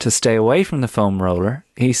to stay away from the foam roller.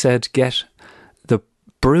 He said, get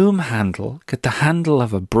broom handle, get the handle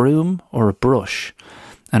of a broom or a brush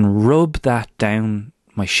and rub that down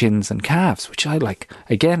my shins and calves, which I like.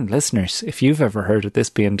 Again, listeners, if you've ever heard of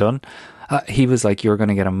this being done, he was like, you're going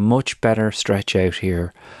to get a much better stretch out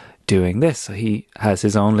here doing this. So he has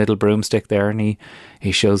his own little broomstick there and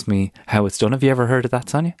he shows me how it's done. Have you ever heard of that,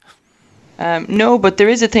 Sonia? No, but there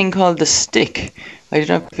is a thing called the stick. I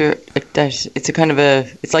don't know if you're... It's a kind of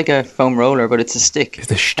it's like a foam roller, but it's a stick. It's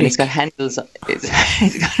a stick. And it's got handles.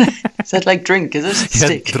 Is that like drink, is it?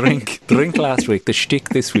 Stick. Drink last week, the stick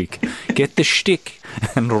this week. Get the stick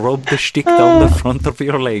and rub the stick down the front of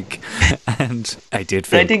your leg. And I did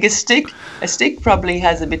feel... I think a stick probably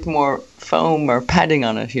has a bit more foam or padding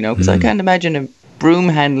on it, because I can't imagine a broom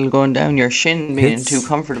handle going down your shin being too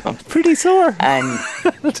comfortable. Pretty sore. And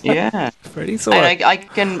yeah, pretty sore. And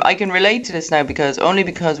I can relate to this now because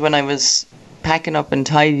when I was packing up and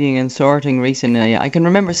tidying and sorting recently, I can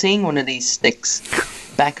remember seeing one of these sticks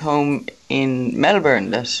back home in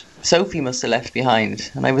Melbourne that Sophie must have left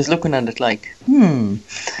behind, and I was looking at it like, I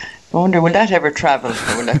wonder, will that ever travel,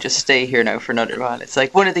 or will that just stay here now for another while? It's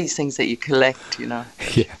like one of these things that you collect,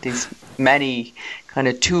 these many kind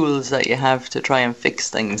of tools that you have to try and fix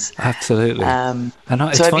things. Absolutely.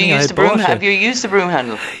 So have you used the broom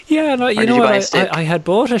handle? Yeah, no, you know what? I had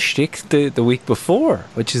bought a stick the week before,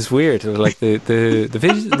 which is weird. Like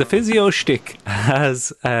the physio stick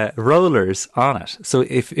has rollers on it. So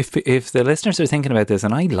if the listeners are thinking about this,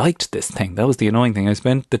 and I liked this thing, that was the annoying thing. I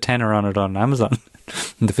spent the tenner on it on Amazon.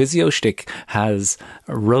 The physio stick has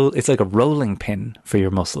it's like a rolling pin for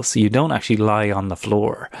your muscles, so you don't actually lie on the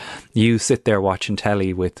floor. You sit there watching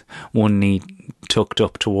telly with one knee tucked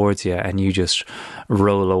up towards you and you just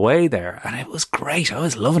roll away there, and it was great. I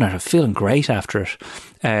was loving it. I was feeling great after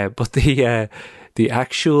it. But the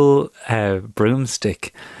actual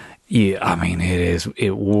broomstick, yeah, I mean,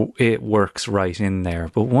 it works right in there.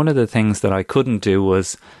 But one of the things that I couldn't do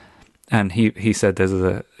was, and he said there's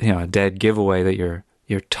a dead giveaway that you're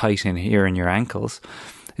tight in here in your ankles,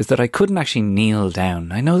 is that I couldn't actually kneel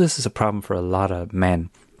down. I know this is a problem for a lot of men.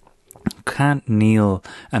 Can't kneel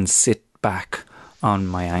and sit back on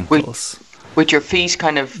my ankles. With your feet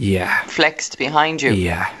kind of flexed behind you.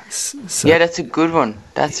 Yeah. Yeah, that's a good one.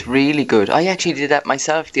 That's really good. I actually did that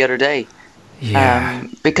myself the other day. Yeah.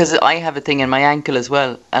 Because I have a thing in my ankle as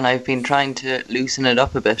well, and I've been trying to loosen it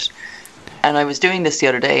up a bit. And I was doing this the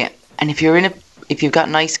other day, and if you're in a if you've got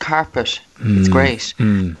nice carpet, it's great.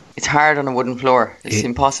 It's hard on a wooden floor. It's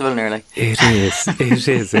impossible nearly. It is. It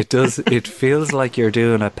is. It does. It feels like you're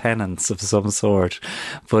doing a penance of some sort.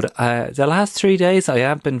 But the last 3 days, I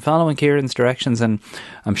have been following Kieran's directions, and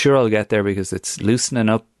I'm sure I'll get there because it's loosening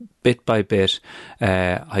up bit by bit.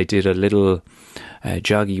 I did a little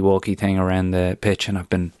joggy walky thing around the pitch, and I've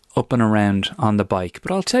been up and around on the bike.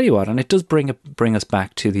 But I'll tell you what, and it does bring us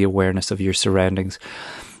back to the awareness of your surroundings.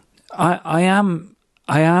 I am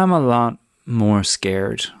a lot more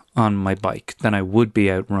scared on my bike than I would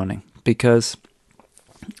be out running, because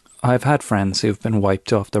I've had friends who've been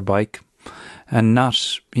wiped off their bike and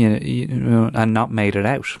not and not made it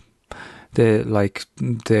out.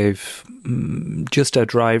 They've just a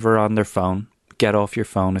driver on their phone. Get off your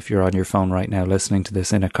phone if you're on your phone right now listening to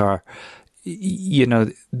this in a car.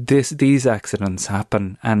 These accidents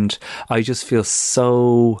happen, and I just feel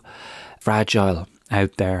so fragile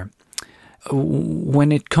out there.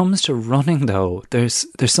 When it comes to running, though, there's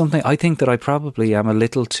something I think that I probably am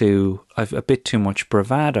I've a bit too much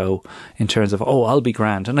bravado in terms of, I'll be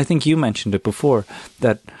grand. And I think you mentioned it before,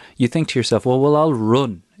 that you think to yourself, well, I'll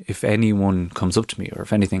run if anyone comes up to me, or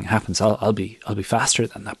if anything happens, I'll be faster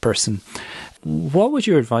than that person. What would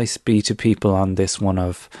your advice be to people on this one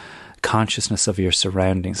of consciousness of your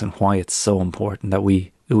surroundings, and why it's so important that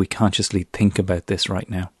we consciously think about this right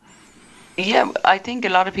now? Yeah, I think a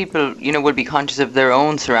lot of people, would be conscious of their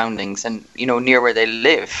own surroundings and, near where they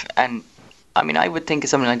live. And I mean, I would think of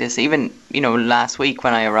something like this, even, last week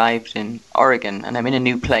when I arrived in Oregon and I'm in a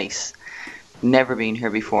new place, never been here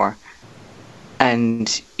before.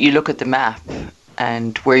 And you look at the map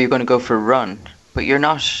and where you're going to go for a run, but you're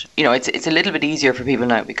not, it's a little bit easier for people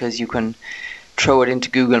now because you can throw it into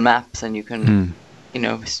Google Maps and you can,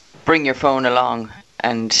 bring your phone along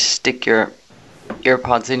and stick your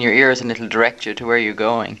earpods in your ears and it'll direct you to where you're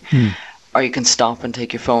going. Or you can stop and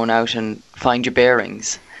take your phone out and find your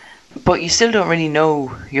bearings. But you still don't really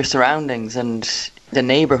know your surroundings and the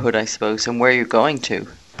neighbourhood, I suppose, and where you're going to.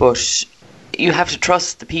 But you have to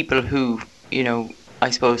trust the people who, I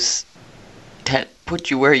suppose,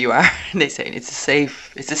 put you where you are. And they say it's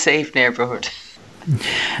a safe neighbourhood.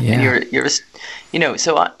 Yeah. And you're,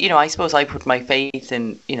 so I suppose I put my faith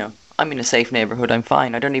in, I'm in a safe neighbourhood, I'm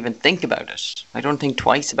fine. I don't even think about it. I don't think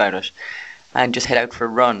twice about it, and just head out for a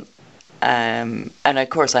run. And of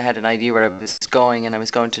course I had an idea where I was going, and I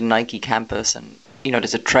was going to Nike campus, and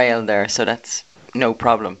there's a trail there, so that's no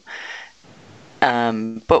problem.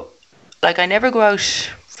 But I never go out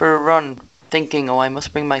for a run thinking, I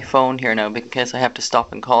must bring my phone here now because I have to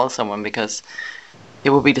stop and call someone, because it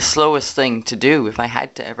would be the slowest thing to do if I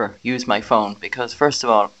had to ever use my phone, because first of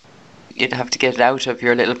all, you'd have to get it out of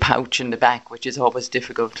your little pouch in the back, which is always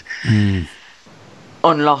difficult.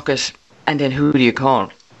 Unlock it, and then who do you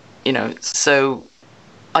call? So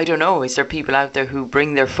I don't know. Is there people out there who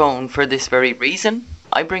bring their phone for this very reason?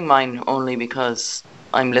 I bring mine only because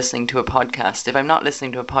I'm listening to a podcast. If I'm not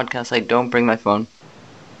listening to a podcast, I don't bring my phone.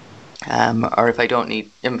 Or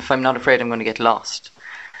if I'm not afraid I'm going to get lost.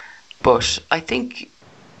 But I think,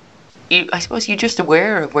 I suppose you're just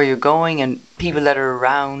aware of where you're going and people that are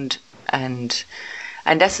around. And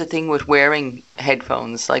that's the thing with wearing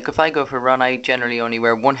headphones. Like if I go for a run, I generally only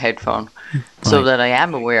wear one headphone, so that I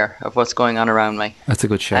am aware of what's going on around me. That's a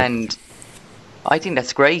good shout. And I think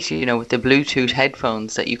that's great, with the Bluetooth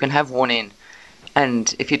headphones, that you can have one in.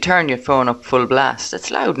 And if you turn your phone up full blast,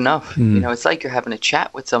 it's loud enough. It's like you're having a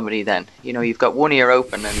chat with somebody then. You've got one ear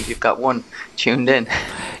open and you've got one tuned in.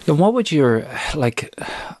 And what would your,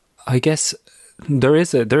 I guess there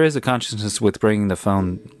is a consciousness with bringing the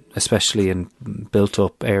phone, especially in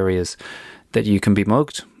built-up areas, that you can be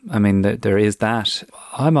mugged. I mean, there is that.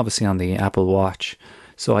 I'm obviously on the Apple Watch,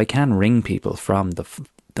 so I can ring people from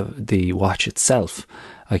the watch itself.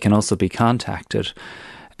 I can also be contacted.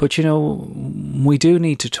 But, we do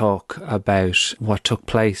need to talk about what took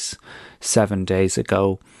place 7 days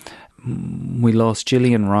ago. We lost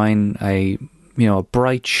Gillian Ryan, a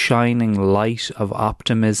bright, shining light of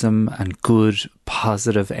optimism and good,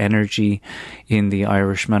 positive energy in the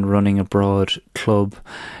Irishman Running Abroad club,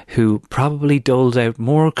 who probably doled out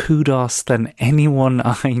more kudos than anyone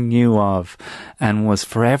I knew of, and was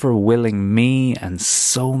forever willing me and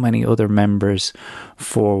so many other members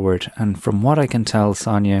forward. And from what I can tell,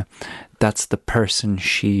 Sonia, that's the person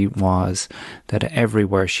she was, that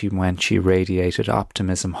everywhere she went, she radiated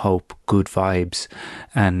optimism, hope, good vibes,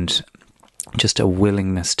 and just a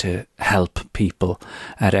willingness to help people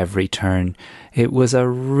at every turn. It was a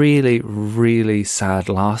really, really sad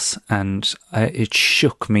loss, and it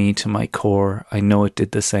shook me to my core. I know it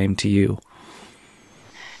did the same to you.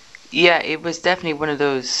 Yeah, it was definitely one of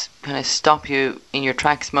those kind of stop you in your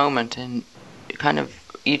tracks moment, and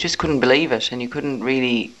you just couldn't believe it, and you couldn't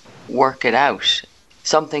really work it out.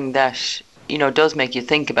 Something that, does make you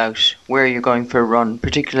think about where you're going for a run,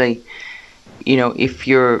 particularly, if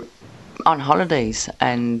you're on holidays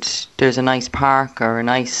and there's a nice park or a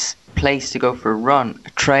nice place to go for a run, a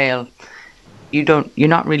trail. You're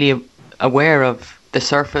not really aware of the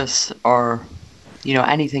surface or,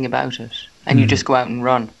 anything about it, and you just go out and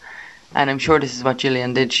run. And I'm sure this is what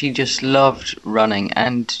Gillian did. She just loved running,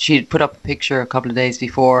 and she'd put up a picture a couple of days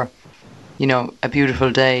before, a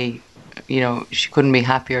beautiful day. She couldn't be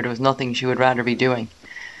happier. There was nothing she would rather be doing.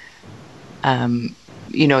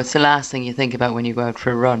 It's the last thing you think about when you go out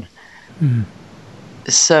for a run. Mm.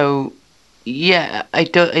 So, yeah,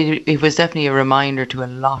 it was definitely a reminder to a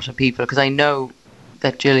lot of people, because I know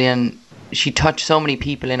that Gillian, she touched so many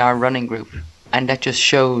people in our running group, and that just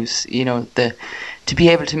shows, to be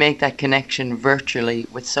able to make that connection virtually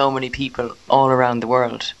with so many people all around the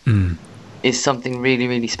world is something really,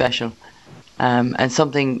 really special, and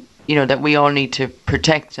something, that we all need to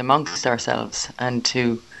protect amongst ourselves, and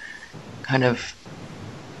to kind of,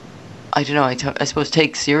 I don't know, I suppose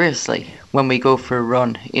take seriously when we go for a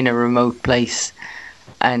run in a remote place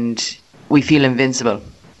and we feel invincible.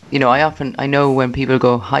 I know when people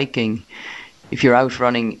go hiking, if you're out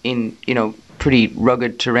running in, pretty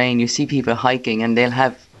rugged terrain, you see people hiking and they'll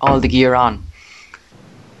have all the gear on.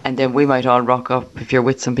 And then we might all rock up if you're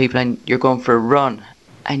with some people and you're going for a run,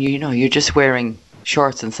 and you're just wearing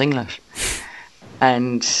shorts and singlet.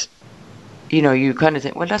 And, you kind of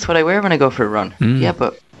think, well, that's what I wear when I go for a run. Yeah,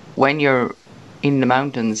 but when you're in the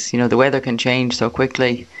mountains, the weather can change so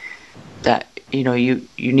quickly that, you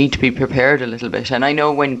need to be prepared a little bit. And I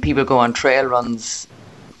know when people go on trail runs,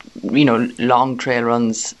 long trail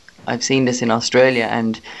runs, I've seen this in Australia,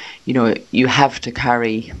 and, you have to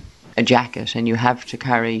carry a jacket and you have to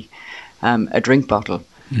carry a drink bottle,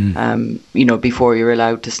 before you're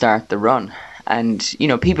allowed to start the run. And,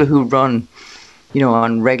 people who run,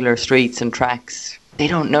 on regular streets and tracks, they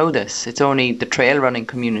don't know this. It's only the trail running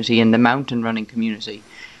community and the mountain running community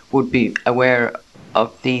would be aware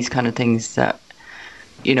of these kind of things that,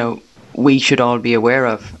 we should all be aware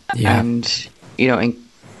of. Yeah. And,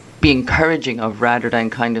 be encouraging of, rather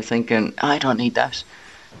than kind of thinking, I don't need that.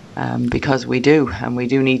 Because we do, and we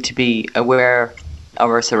do need to be aware of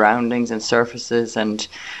our surroundings and surfaces, and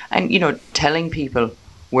telling people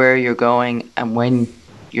where you're going and when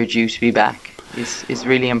you're due to be back is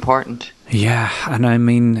really important. Yeah, and I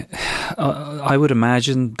mean, I would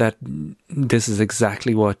imagine that this is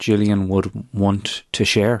exactly what Gillian would want to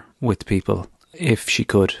share with people if she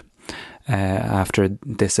could after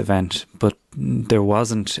this event, but there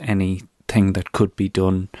wasn't anything that could be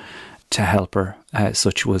done to help her.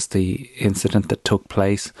 Such was the incident that took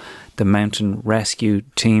place. The mountain rescue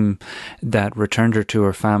team that returned her to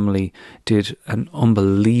her family did an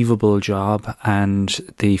unbelievable job, and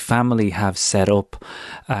the family have set up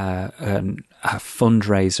a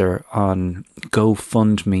fundraiser on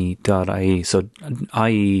GoFundMe.ie, so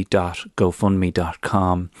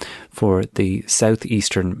ie.gofundme.com, for the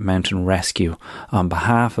Southeastern Mountain Rescue on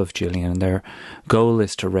behalf of Gillian. Their goal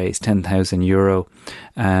is to raise €10,000,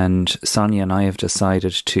 and Sonia and I have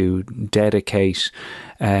decided to dedicate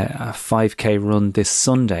a 5k run this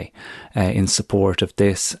Sunday in support of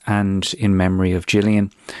this and in memory of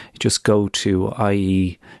Gillian. Just go to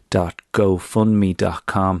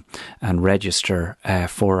ie.gofundme.com and register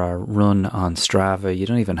for our run on Strava. You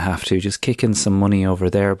don't even have to, just kick in some money over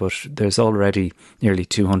there, but there's already nearly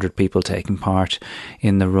 200 people taking part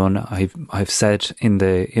in the run. I've said in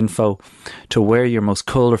the info to wear your most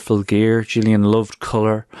colourful gear. Gillian loved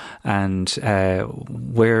colour, and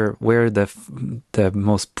wear the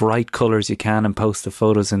most bright colours you can and post the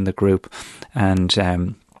photos in the group, and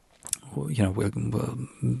we'll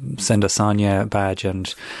send a Sonia badge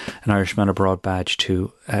and an Irishman Abroad badge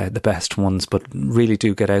to the best ones, but really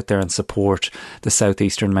do get out there and support the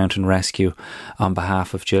Southeastern Mountain Rescue on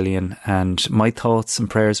behalf of Gillian. And my thoughts and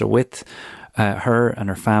prayers are with her and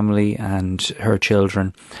her family and her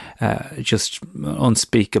children. Just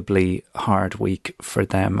unspeakably hard week for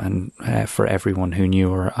them and for everyone who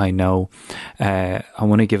knew her, I know. I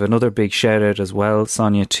want to give another big shout out as well,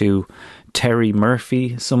 Sonia, to Terry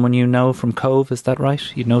Murphy, someone you know from Cove, is that right?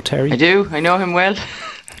 You know Terry? I do, I know him well.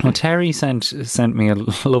 Well, Terry sent me a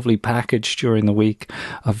lovely package during the week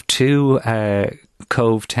of two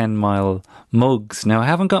Cove 10 Mile mugs. Now, I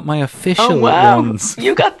haven't got my official ones.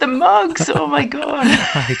 You got the mugs. Oh my God.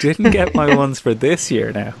 I didn't get my ones for this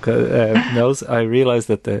year now. I realised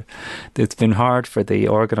that it's been hard for the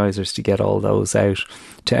organisers to get all those out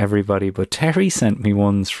to everybody, but Terry sent me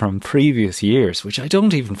ones from previous years, which I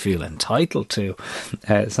don't even feel entitled to.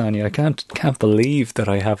 Sonia, I can't believe that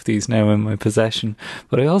I have these now in my possession.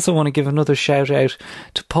 But I also want to give another shout out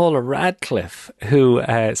to Paula Radcliffe, who,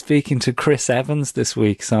 speaking to Chris Evans this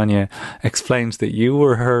week, Sonia, explains that you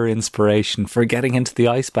were her inspiration for getting into the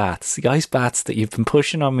ice baths that you've been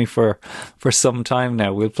pushing on me for some time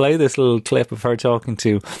now. We'll play this little clip of her talking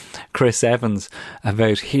to Chris Evans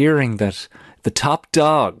about hearing that the top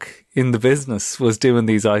dog in the business was doing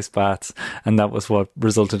these ice baths, and that was what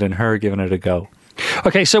resulted in her giving it a go.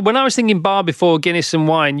 Okay, so when I was thinking bar before Guinness and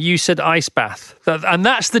wine, you said ice bath. And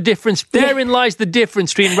that's the difference. Therein lies the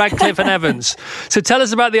difference between Radcliffe and Evans. So tell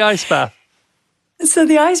us about the ice bath. So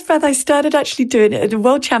the ice bath I started actually doing at the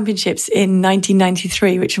World Championships in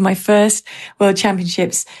 1993, which were my first World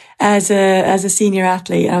Championships as a senior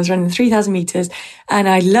athlete. I was running 3,000 meters, and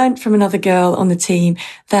I learnt from another girl on the team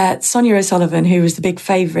that Sonia O'Sullivan, who was the big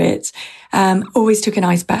favourite, always took an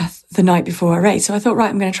ice bath the night before a race. So I thought,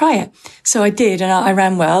 right, I'm going to try it. So I did, and I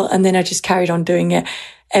ran well, and then I just carried on doing it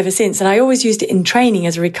ever since. And I always used it in training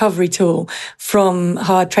as a recovery tool from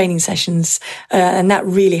hard training sessions. And that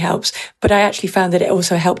really helps. But I actually found that it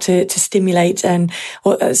also helped to stimulate and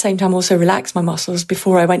at the same time also relax my muscles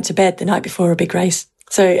before I went to bed the night before a big race.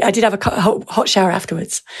 So I did have a hot shower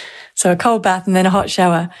afterwards. So a cold bath and then a hot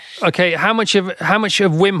shower. Okay. How much of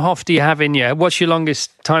Wim Hof do you have in you? What's your longest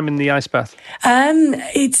time in the ice bath?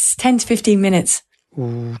 It's 10 to 15 minutes.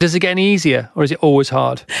 Ooh. Does it get any easier, or is it always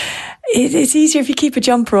hard? It's easier if you keep a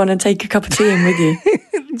jumper on and take a cup of tea in with you.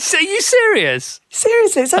 Are you serious?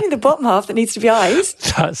 Seriously, it's only the bottom half that needs to be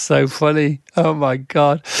iced. That's so funny. Oh my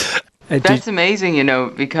God. That's amazing,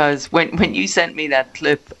 because when you sent me that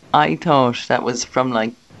clip, I thought that was from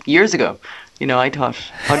like years ago. I thought,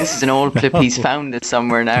 this is an old clip. He's found it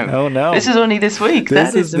somewhere now. Oh, no. This is only this week.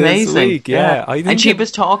 That is amazing. This week, yeah. And she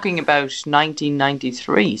was talking about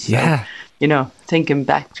 1993. So, yeah. Thinking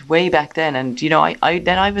way back then. And,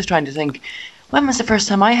 I was trying to think, when was the first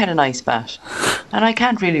time I had an ice bath? And I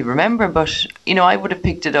can't really remember, but, I would have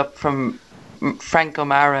picked it up from Frank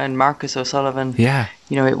O'Mara and Marcus O'Sullivan. Yeah.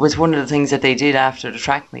 It was one of the things that they did after the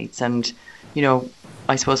track meets. And,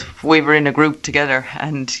 I suppose we were in a group together,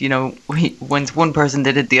 and once one person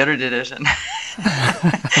did it, the other did it, and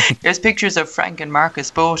there's pictures of Frank and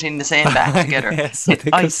Marcus both in the same bath together. Yes, I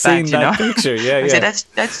think I've seen that picture. Yeah, yeah. I said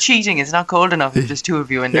that's cheating. It's not cold enough if there's two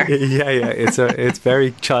of you in there. Yeah. It's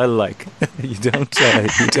very childlike. You don't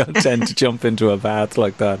tend to jump into a bath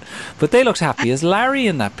like that. But they looked happy as Larry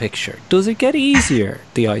in that picture. Does it get easier,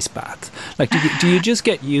 the ice bath? Like, do you just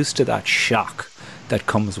get used to that shock that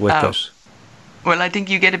comes with it? Well, I think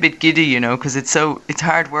you get a bit giddy, because it's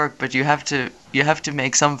hard work, but you have to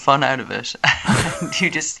make some fun out of it. And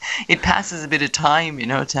it passes a bit of time,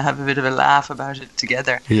 to have a bit of a laugh about it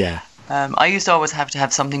together. Yeah. I used to always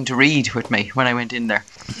have something to read with me when I went in there.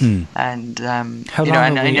 And how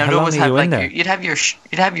long were you in there? You'd have your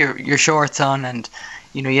shorts on, and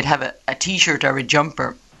you'd have a t-shirt or a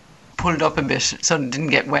jumper pulled up a bit so it didn't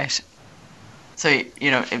get wet. So,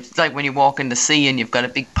 it's like when you walk in the sea and you've got a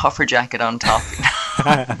big puffer jacket on top.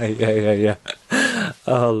 Yeah.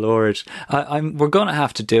 Oh, Lord. We're going to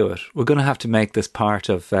have to do it. We're going to have to make this part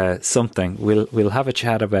of something. We'll have a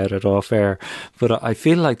chat about it off air. But I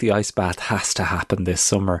feel like the ice bath has to happen this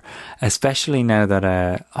summer, especially now that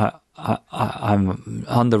I'm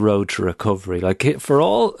on the road to recovery. Like, for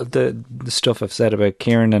all the stuff I've said about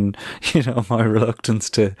Kieran and my reluctance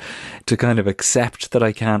to kind of accept that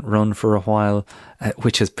I can't run for a while,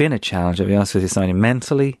 which has been a challenge, I'll be honest with you, Sonia,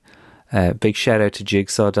 mentally. Big shout out to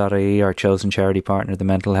Jigsaw.ie, our chosen charity partner, the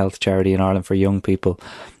mental health charity in Ireland for young people.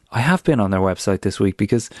 I have been on their website this week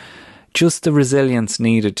because just the resilience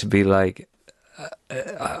needed to be like,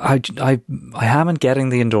 I haven't getting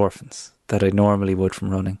the endorphins that I normally would from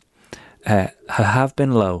running. I have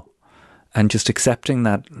been low, and just accepting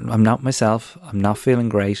that I'm not myself, I'm not feeling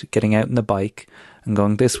great, getting out on the bike and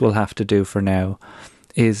going, this will have to do for now,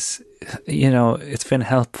 is, it's been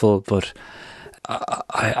helpful. But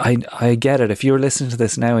I get it. If you're listening to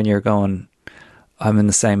this now and you're going, I'm in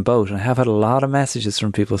the same boat, and I have had a lot of messages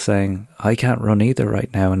from people saying, I can't run either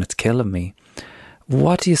right now and it's killing me.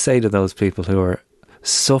 What do you say to those people who are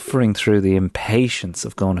suffering through the impatience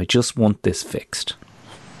of going, I just want this fixed?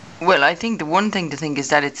 Well, I think the one thing to think is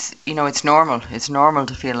that it's normal. It's normal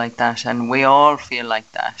to feel like that, and we all feel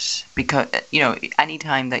like that because, any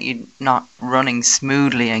time that you're not running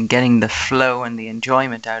smoothly and getting the flow and the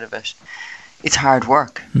enjoyment out of it, it's hard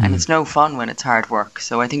work, and it's no fun when it's hard work.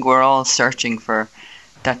 So I think we're all searching for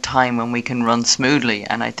that time when we can run smoothly,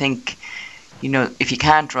 and I think, if you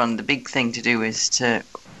can't run, the big thing to do is to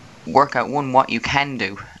work out what you can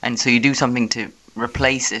do, and so you do something to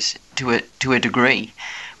replace it to a degree.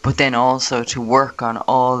 But then also to work on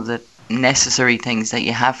all the necessary things that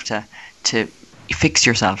you have to fix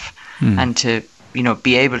yourself and to,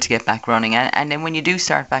 be able to get back running. And then when you do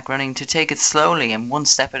start back running, to take it slowly and one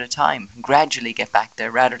step at a time, gradually get back there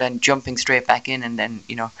rather than jumping straight back in and then,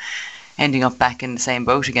 ending up back in the same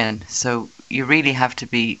boat again. So you really have to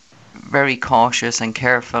be very cautious and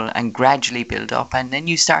careful and gradually build up. And then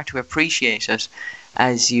you start to appreciate it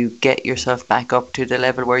as you get yourself back up to the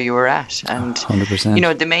level where you were at. And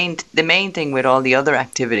 100%. The main thing with all the other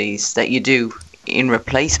activities that you do in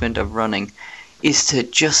replacement of running is to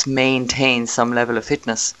just maintain some level of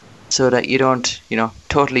fitness so that you don't,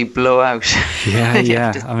 totally blow out. Yeah, you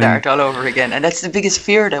have to start all over again. And that's the biggest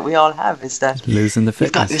fear that we all have, is that losing the fitness.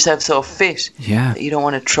 You've got yourself so fit that you don't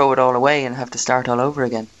want to throw it all away and have to start all over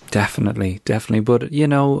again. Definitely. But,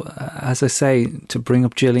 as I say, to bring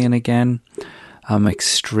up Gillian again, I'm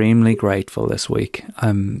extremely grateful this week.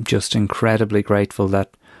 I'm just incredibly grateful that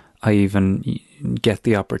I even get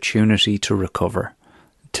the opportunity to recover,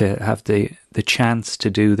 to have the chance to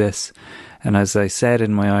do this. And as I said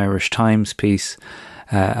in my Irish Times piece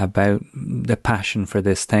about the passion for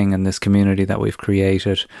this thing and this community that we've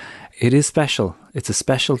created, it is special. It's a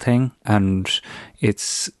special thing, and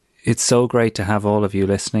it's so great to have all of you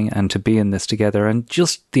listening and to be in this together, and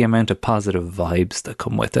just the amount of positive vibes that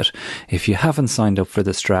come with it. If you haven't signed up for the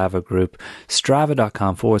Strava group,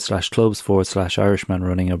 strava.com/clubs/Irishman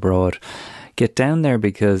running abroad, get down there,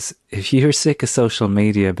 because if you're sick of social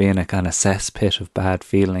media being a kind of cesspit of bad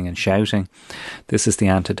feeling and shouting, this is the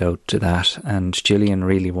antidote to that. And Gillian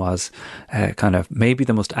really was kind of maybe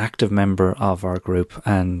the most active member of our group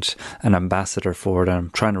and an ambassador for it. And I'm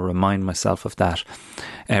trying to remind myself of that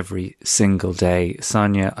every single day.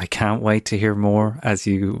 Sonia, I can't wait to hear more as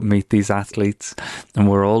you meet these athletes, and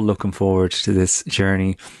we're all looking forward to this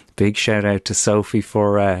journey. Big shout out to Sophie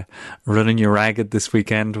for running you ragged this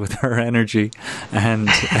weekend with her energy, and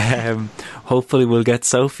hopefully we'll get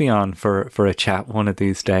Sophie on for a chat one of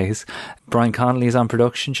these days. Brian Connolly is on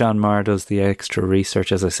production. John Marr does the extra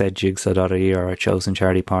research. As I said, Jigsaw.ie are our chosen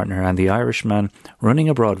charity partner, and the Irishman Running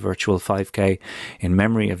Abroad virtual 5k in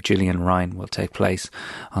memory of Gillian Ryan will take place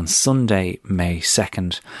on Sunday, May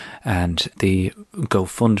 2nd, and the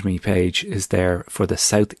GoFundMe page is there for the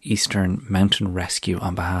Southeastern Mountain Rescue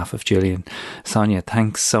on behalf of Gillian. Sonia,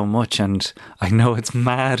 thanks so much, and I know it's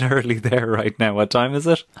mad early there right now. What time is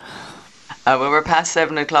it? Well, we're past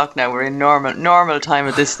 7 o'clock now. We're in normal time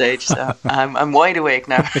at this stage, so I'm wide awake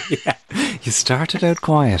now. Yeah. You started out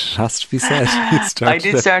quiet, it has to be said. I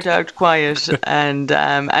did start out quiet, and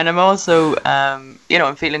I'm also, I'm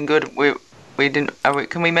feeling good. We didn't.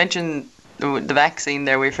 Can we mention the vaccine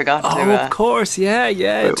there? We forgot to. Oh, of course, yeah.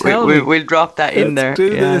 We'll drop that in there. Let's do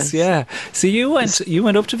this, yeah. So you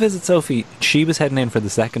went up to visit Sophie. She was heading in for the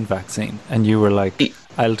second vaccine, and you were like,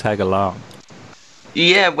 "I'll tag along."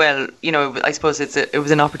 Yeah, well, I suppose it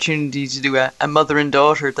was an opportunity to do a mother and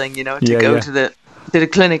daughter thing, to go to the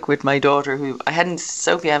clinic with my daughter, who I haven't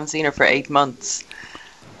seen her for 8 months,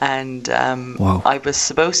 and I was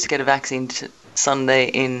supposed to get a vaccine Sunday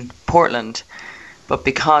in Portland, but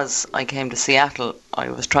because I came to Seattle,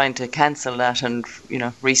 I was trying to cancel that and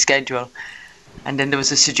reschedule, and then there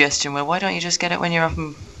was a suggestion, well, why don't you just get it when you're up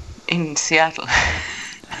in Seattle?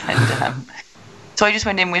 And so I just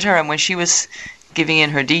went in with her, and when she was giving in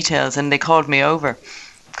her details, and they called me over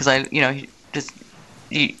because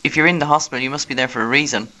if you're in the hospital, you must be there for a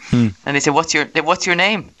reason. And they said, "What's your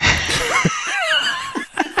name?"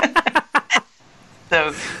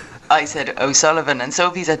 So I said O'Sullivan, and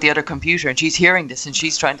Sophie's at the other computer, and she's hearing this, and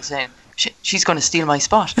she's trying to say, she's going to steal my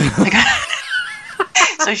spot.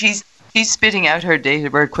 So she's spitting out her date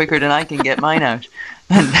of birth quicker than I can get mine out.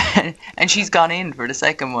 And she's gone in for the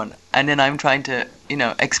second one, and then I'm trying to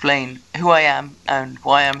explain who I am and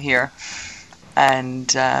why I'm here,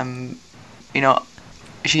 and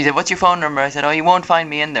she said, "What's your phone number?" I said, "Oh, you won't find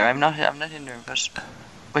me in there. I'm not in there."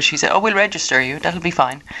 But she said, "Oh, we'll register you. That'll be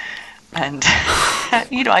fine." And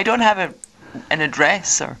I don't have an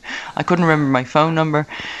address, or I couldn't remember my phone number,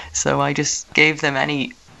 so I just gave them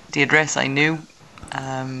the address I knew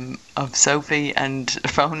of Sophie and a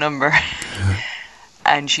phone number.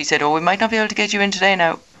 And she said, "Oh, we might not be able to get you in today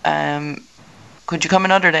now. could you come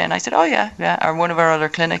another day? And I said, oh yeah, or one of our other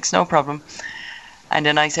clinics, no problem. And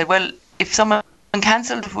then I said, well, if someone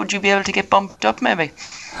cancelled, would you be able to get bumped up maybe?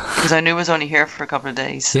 Because I knew I was only here for a couple of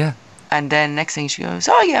days. Yeah. And then next thing she goes,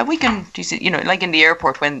 oh yeah, we can, like in the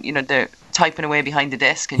airport when, they're typing away behind the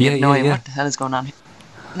desk and you have no idea what the hell is going on here.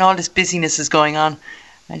 And all this busyness is going on.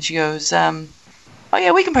 And she goes, oh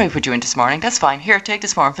yeah, we can probably put you in this morning. That's fine. Here, take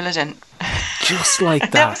this form, fill it in. Just like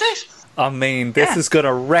that. That was it. I mean, this is going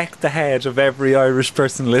to wreck the head of every Irish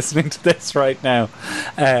person listening to this right now.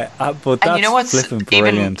 But that's and you know what's flipping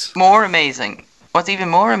brilliant. Even more amazing? What's even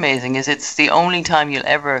more amazing is it's the only time you'll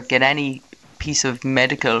ever get any piece of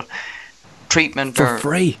medical treatment for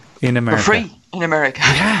free in America. For free in America.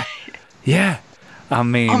 Yeah. I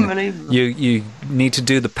mean, unbelievable. You need to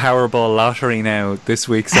do the Powerball lottery now this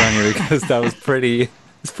week, Sonia, because that was pretty.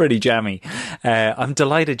 It's pretty jammy. I'm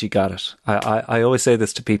delighted you got it. I always say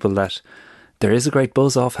this to people, that there is a great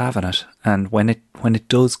buzz off having it, and when it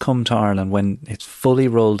does come to Ireland, when it's fully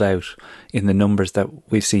rolled out in the numbers that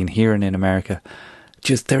we've seen here and in America,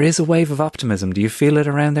 just there is a wave of optimism. Do you feel it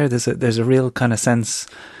around there? There's a real kind of sense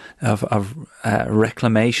of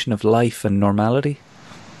reclamation of life and normality.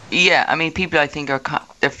 Yeah, I mean, people I think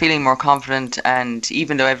they're feeling more confident, and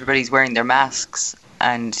even though everybody's wearing their masks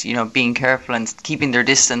and being careful and keeping their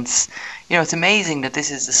distance, it's amazing that this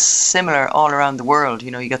is similar all around the world.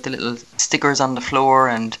 You got the little stickers on the floor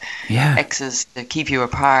and X's that keep you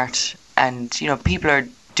apart, and people are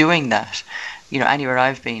doing that anywhere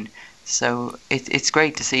I've been. So it's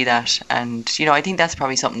great to see that, and I think that's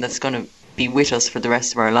probably something that's going to be with us for the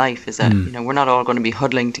rest of our life, is that we're not all going to be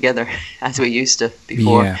huddling together as we used to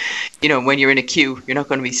before. When you're in a queue, you're not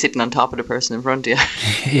going to be sitting on top of the person in front of you.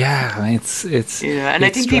 It's and I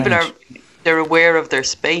think strange. people they're aware of their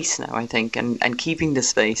space now, I think, and keeping the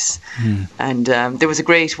space. And there was a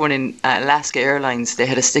great one in Alaska Airlines. They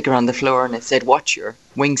had a sticker on the floor and it said, watch your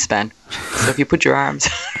wingspan. So if you put your arms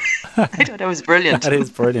I thought that was brilliant. That is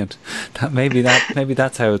brilliant. Maybe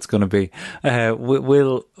that's how it's going to be.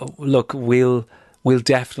 We'll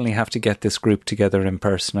definitely have to get this group together in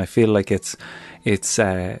person. I feel like it's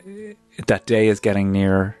that day is getting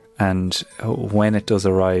nearer, and when it does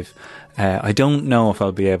arrive, I don't know if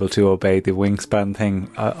I'll be able to obey the wingspan thing.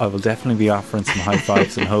 I will definitely be offering some high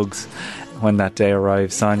fives and hugs when that day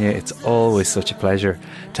arrives. Sonia, it's always such a pleasure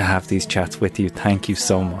to have these chats with you. Thank you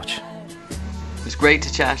so much. It was great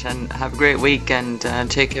to chat, and have a great week, and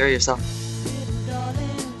take care of yourself.